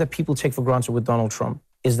 One thing that people take for granted with Donald Trump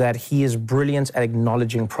is that he is brilliant at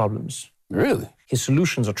acknowledging problems. Really? His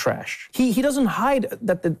solutions are trash. He doesn't hide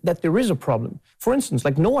that there is a problem. For instance,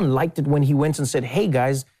 no one liked it when he went and said, hey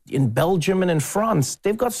guys, in Belgium and in France,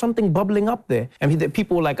 they've got something bubbling up there. And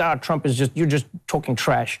people were like, Trump is you're just talking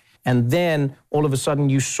trash. And then all of a sudden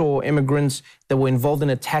you saw immigrants that were involved in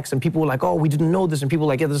attacks and people were like, we didn't know this. And people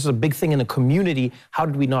were like, this is a big thing in the community. How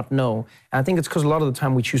did we not know? And I think it's because a lot of the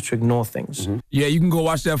time we choose to ignore things. Yeah, you can go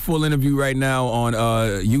watch that full interview right now on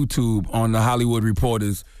YouTube on the Hollywood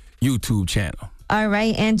Reporter's YouTube channel. All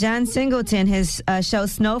right, and John Singleton, his show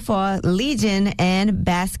Snowfall, Legion, and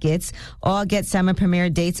Baskets all get summer premiere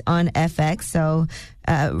dates on FX. So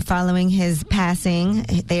following his passing,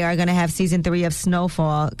 they are going to have season 3 of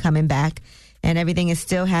Snowfall coming back, and everything is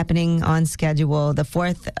still happening on schedule. The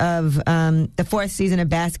fourth season of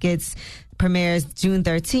Baskets premieres June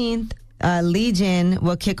 13th. Legion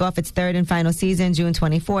will kick off its 3rd and final season June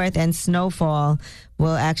 24th, and Snowfall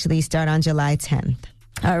will actually start on July 10th.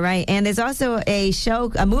 All right, and there's also a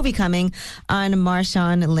movie coming on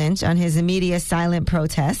Marshawn Lynch on his media silent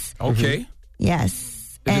protests. Okay.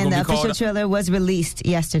 Yes, and the official trailer was released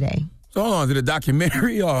yesterday. So hold on, is it a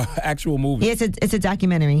documentary or actual movie? Yeah, it's a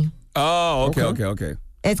documentary. Oh, okay.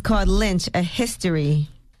 It's called Lynch, A History.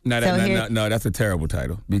 No, that's a terrible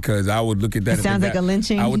title because I would look at that. It sounds like a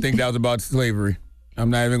lynching. I would think that was about slavery.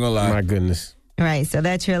 I'm not even gonna lie. My goodness. Right, so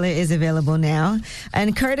that trailer is available now.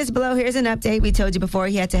 And Curtis Blow, here's an update. We told you before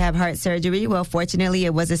he had to have heart surgery. Well, fortunately,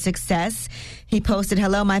 it was a success. He posted,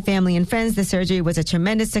 hello, my family and friends. The surgery was a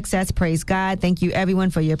tremendous success. Praise God. Thank you, everyone,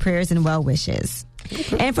 for your prayers and well wishes.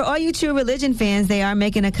 And for all you True Religion fans, they are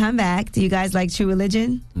making a comeback. Do you guys like True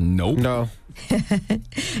Religion? Nope. No.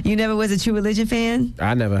 You never was a True Religion fan?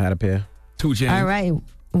 I never had a pair. 2 Chainz. All right.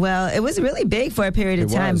 Well, it was really big for a period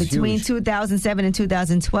of time. Between 2007 and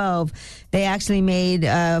 2012, they actually made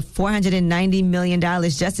 $490 million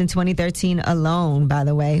just in 2013 alone, by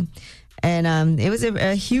the way. And it was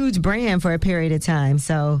a huge brand for a period of time.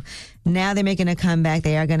 So now they're making a comeback.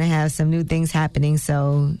 They are going to have some new things happening.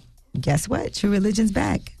 So guess what? True Religion's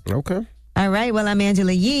back. Okay. All right. Well, I'm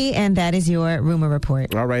Angela Yee, and that is your Rumor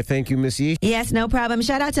Report. All right. Thank you, Miss Yee. Yes, no problem.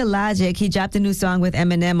 Shout out to Logic. He dropped a new song with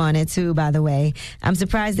Eminem on it, too, by the way. I'm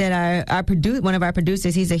surprised that one of our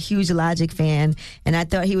producers, he's a huge Logic fan, and I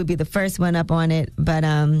thought he would be the first one up on it, but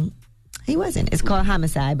he wasn't. It's called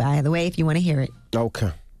Homicide, by the way, if you want to hear it.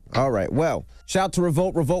 Okay. All right. Well, shout out to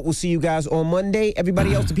Revolt. Revolt, we'll see you guys on Monday.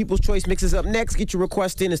 Everybody else, the People's Choice Mix is up next. Get your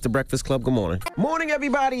request in. It's The Breakfast Club. Good morning. Morning,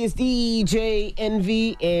 everybody. It's DJ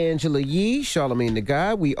Envy, Angela Yee, Charlamagne the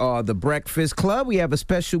God. We are The Breakfast Club. We have a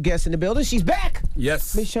special guest in the building. She's back.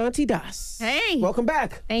 Yes. Miss Shanti Das. Hey. Welcome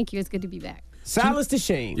back. Thank you. It's good to be back. Silence the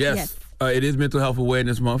Shame. Yes. It is Mental Health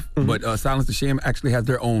Awareness Month, but Silence the Shame actually has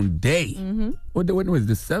their own day. Mm-hmm. What was it,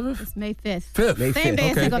 the 7th? It's May 5th. 5th. May Same 5th. day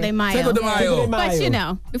as Okay. Cinco de Mayo. Cinco de Mayo. But, you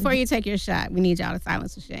know, before you take your shot, we need y'all to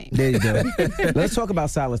silence the shame. There you go. Let's talk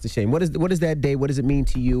about Silence the Shame. What is that day? What does it mean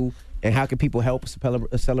to you? And how can people help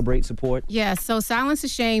celebrate, support? Yeah, so Silence the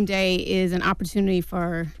Shame Day is an opportunity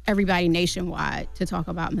for everybody nationwide to talk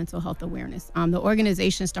about mental health awareness. The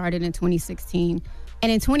organization started in 2016.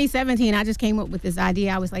 And in 2017, I just came up with this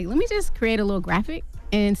idea. I was like, let me just create a little graphic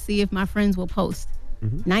and see if my friends will post.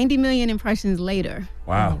 90 million impressions later.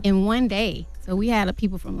 Wow. In one day. So we had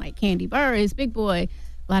people from like Candy Burris, Big Boy,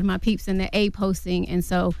 a lot of my peeps in the A posting. And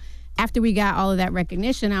so after we got all of that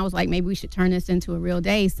recognition, I was like, maybe we should turn this into a real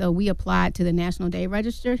day. So we applied to the National Day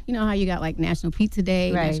Register. You know how you got like National Pizza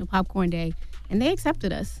Day, Right. National Popcorn Day, and they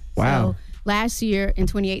accepted us. Wow. So last year in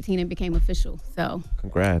 2018, it became official. So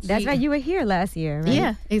congrats. That's right. You were here last year, right?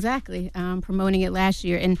 yeah, exactly. Promoting it last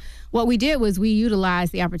year. And what we did was we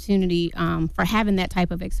utilized the opportunity for having that type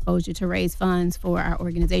of exposure to raise funds for our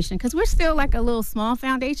organization. Because we're still like a little small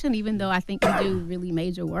foundation, even though I think we do really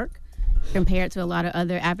major work compared to a lot of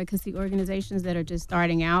other advocacy organizations that are just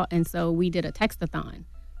starting out. And so we did a text-a-thon.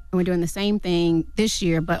 And we're doing the same thing this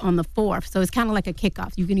year, but on the 4th. So it's kind of like a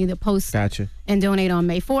kickoff. You can either post and donate on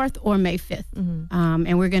May 4th or May 5th.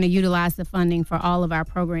 And we're going to utilize the funding for all of our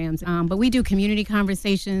programs. But we do community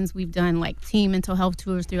conversations. We've done like team mental health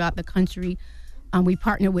tours throughout the country. We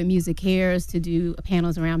partner with Music Cares to do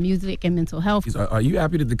panels around music and mental health. Are you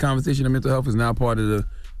happy that the conversation of mental health is now part of the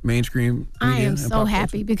mainstream media? I am so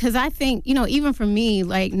happy because I think, even for me,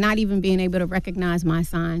 like not even being able to recognize my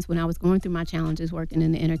signs when I was going through my challenges working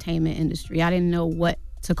in the entertainment industry, I didn't know what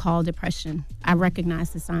to call depression. I recognize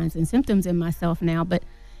the signs and symptoms in myself now, but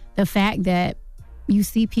the fact that you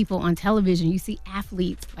see people on television, you see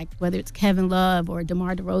athletes, like whether it's Kevin Love or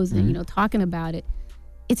DeMar DeRozan, talking about it,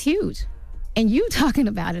 it's huge. And you talking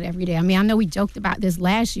about it every day. I mean, I know we joked about this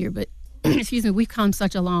last year, but excuse me, we've come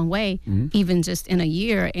such a long way, even just in a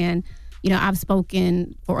year. And, I've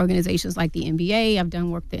spoken for organizations like the NBA. I've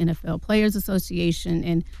done work with the NFL Players Association.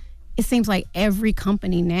 And it seems like every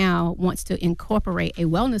company now wants to incorporate a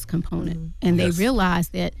wellness component. And they realize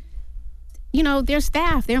that, their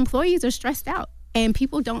staff, their employees are stressed out. And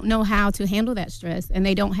people don't know how to handle that stress. And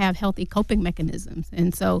they don't have healthy coping mechanisms.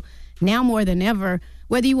 And so now more than ever,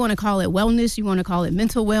 whether you want to call it wellness, you want to call it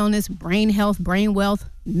mental wellness, brain health, brain wealth,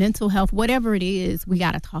 mental health, whatever it is, we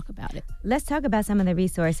got to talk about it. Let's talk about some of the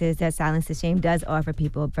resources that Silence the Shame does offer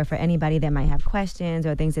people for anybody that might have questions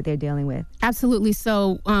or things that they're dealing with. Absolutely.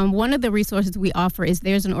 So one of the resources we offer is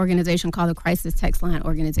there's an organization called the Crisis Text Line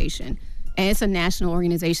Organization. And it's a national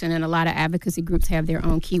organization, and a lot of advocacy groups have their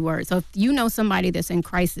own keywords. So if you know somebody that's in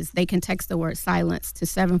crisis, they can text the word silence to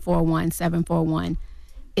 741-741.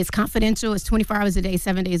 It's confidential. It's 24 hours a day,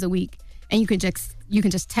 7 days a week. And you can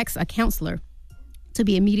just text a counselor to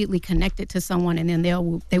be immediately connected to someone, and then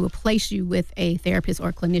they will place you with a therapist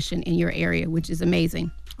or clinician in your area, which is amazing.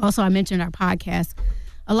 Also, I mentioned our podcast.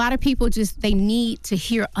 A lot of people they need to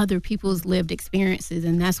hear other people's lived experiences,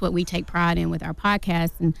 and that's what we take pride in with our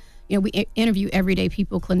podcast. And we interview everyday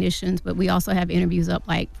people, clinicians, but we also have interviews up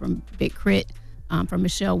like from Big Crit, from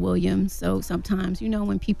Michelle Williams. So sometimes,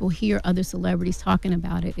 when people hear other celebrities talking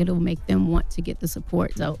about it, it'll make them want to get the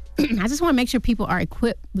support. So I just want to make sure people are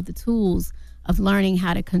equipped with the tools of learning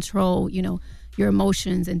how to control, your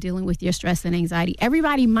emotions and dealing with your stress and anxiety.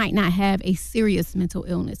 Everybody might not have a serious mental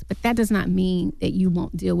illness, but that does not mean that you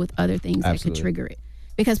won't deal with other things that could trigger it.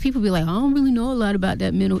 Because people be like, I don't really know a lot about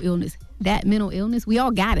that mental illness. That mental illness, we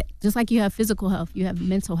all got it. Just like you have physical health, you have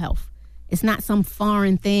mental health. It's not some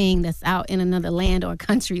foreign thing that's out in another land or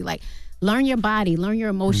country. Like, learn your body, learn your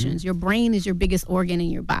emotions. Your brain is your biggest organ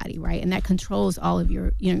in your body, right? And that controls all of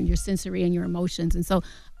your, your sensory and your emotions. And so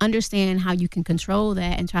understand how you can control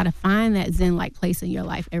that and try to find that Zen-like place in your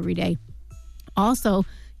life every day. Also,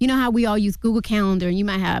 you know how we all use Google Calendar, and you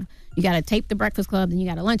got to tape the Breakfast Club, then you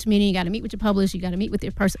got a lunch meeting, you got to meet with your publisher, you got to meet with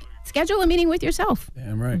your person. Schedule a meeting with yourself.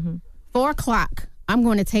 Damn right. 4:00, I'm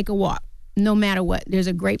going to take a walk, no matter what. There's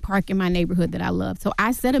a great park in my neighborhood that I love. So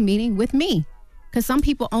I set a meeting with me, because some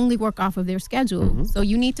people only work off of their schedule. So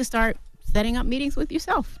you need to start setting up meetings with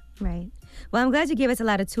yourself. Right. Well, I'm glad you gave us a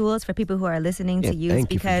lot of tools for people who are listening to use,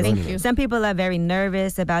 because some people are very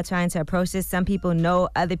nervous about trying to approach this. Some people know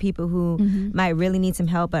other people who might really need some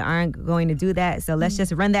help but aren't going to do that. So let's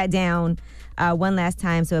just run that down one last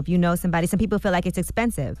time. So if you know somebody, some people feel like it's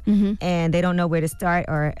expensive and they don't know where to start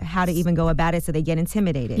or how to even go about it, so they get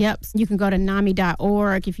intimidated. Yep. You can go to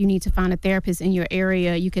NAMI.org if you need to find a therapist in your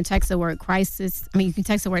area. You can text the word crisis. You can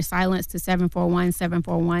text the word silence to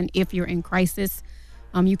 741-741 if you're in crisis.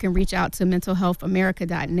 You can reach out to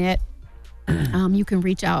mentalhealthamerica.net. You can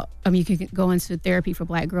reach out. You can go into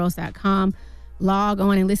therapyforblackgirls.com. Log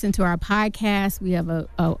on and listen to our podcast. We have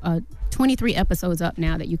a 23 episodes up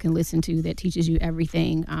now that you can listen to that teaches you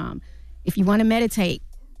everything. If you want to meditate,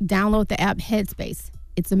 download the app Headspace.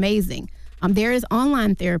 It's amazing. There is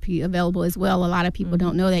online therapy available as well. A lot of people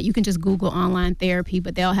don't know that. You can just Google online therapy,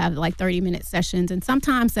 but they'll have like 30-minute sessions. And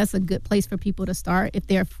sometimes that's a good place for people to start if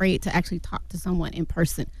they're afraid to actually talk to someone in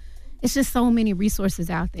person. It's just so many resources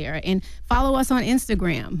out there. And follow us on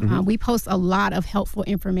Instagram. We post a lot of helpful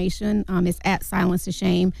information. It's at Silence the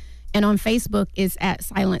Shame. And on Facebook, it's at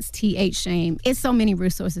Silence TH Shame. It's so many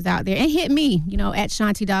resources out there. And hit me, at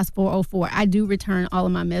Shanti Das 404. I do return all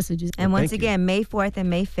of my messages. And once again, May 4th and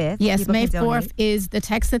May 5th. Yes, May 4th is the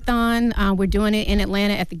Texathon. We're doing it in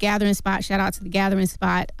Atlanta at the Gathering Spot. Shout out to the Gathering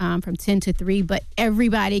Spot from 10 to 3. But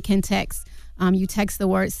everybody can text. You text the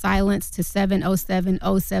word silence to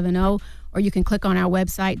 707-070, or you can click on our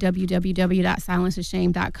website,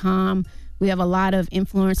 www.silencetheshame.com. We have a lot of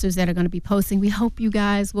influencers that are going to be posting. We hope you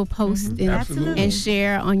guys will post and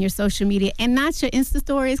share on your social media, and not your Insta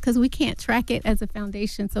stories, because we can't track it as a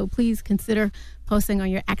foundation. So please consider posting on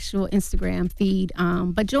your actual Instagram feed.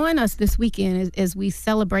 But join us this weekend as we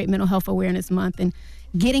celebrate Mental Health Awareness Month and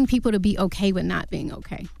getting people to be okay with not being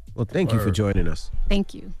okay. Well, thank you for joining us.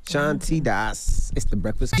 Thank you. Shanti Das. It's the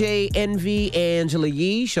Breakfast. JNV, Angela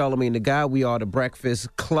Yee, Charlamagne the God. We are the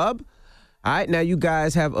Breakfast Club. All right, now you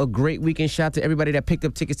guys have a great weekend. Shout out to everybody that picked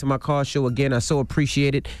up tickets to my car show. Again, I so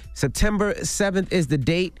appreciate it. September 7th is the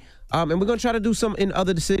date. And we're going to try to do some in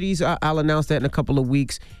other cities. I'll announce that in a couple of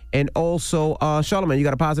weeks. And also, Charlamagne, you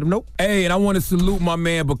got a positive note? Hey, and I want to salute my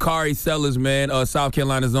man, Bakari Sellers, man, South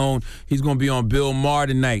Carolina's own. He's going to be on Bill Maher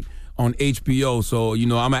tonight on HBO. So,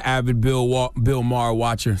 I'm an avid Bill Maher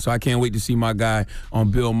watcher. So I can't wait to see my guy on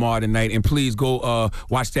Bill Maher tonight. And please go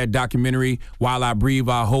watch that documentary, While I Breathe,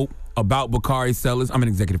 I Hope, about Bakari Sellers. I'm an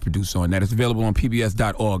executive producer on that. It's available on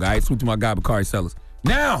pbs.org. All right, salute to my guy, Bakari Sellers.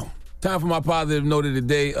 Now, time for my positive note of the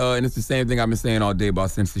day, and it's the same thing I've been saying all day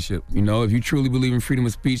about censorship. If you truly believe in freedom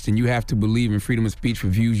of speech, then you have to believe in freedom of speech for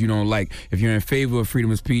views you don't like. If you're in favor of freedom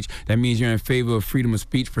of speech, that means you're in favor of freedom of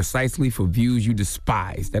speech precisely for views you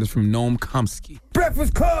despise. That is from Noam Chomsky.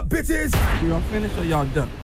 Breakfast Club, bitches! Y'all finished or y'all done?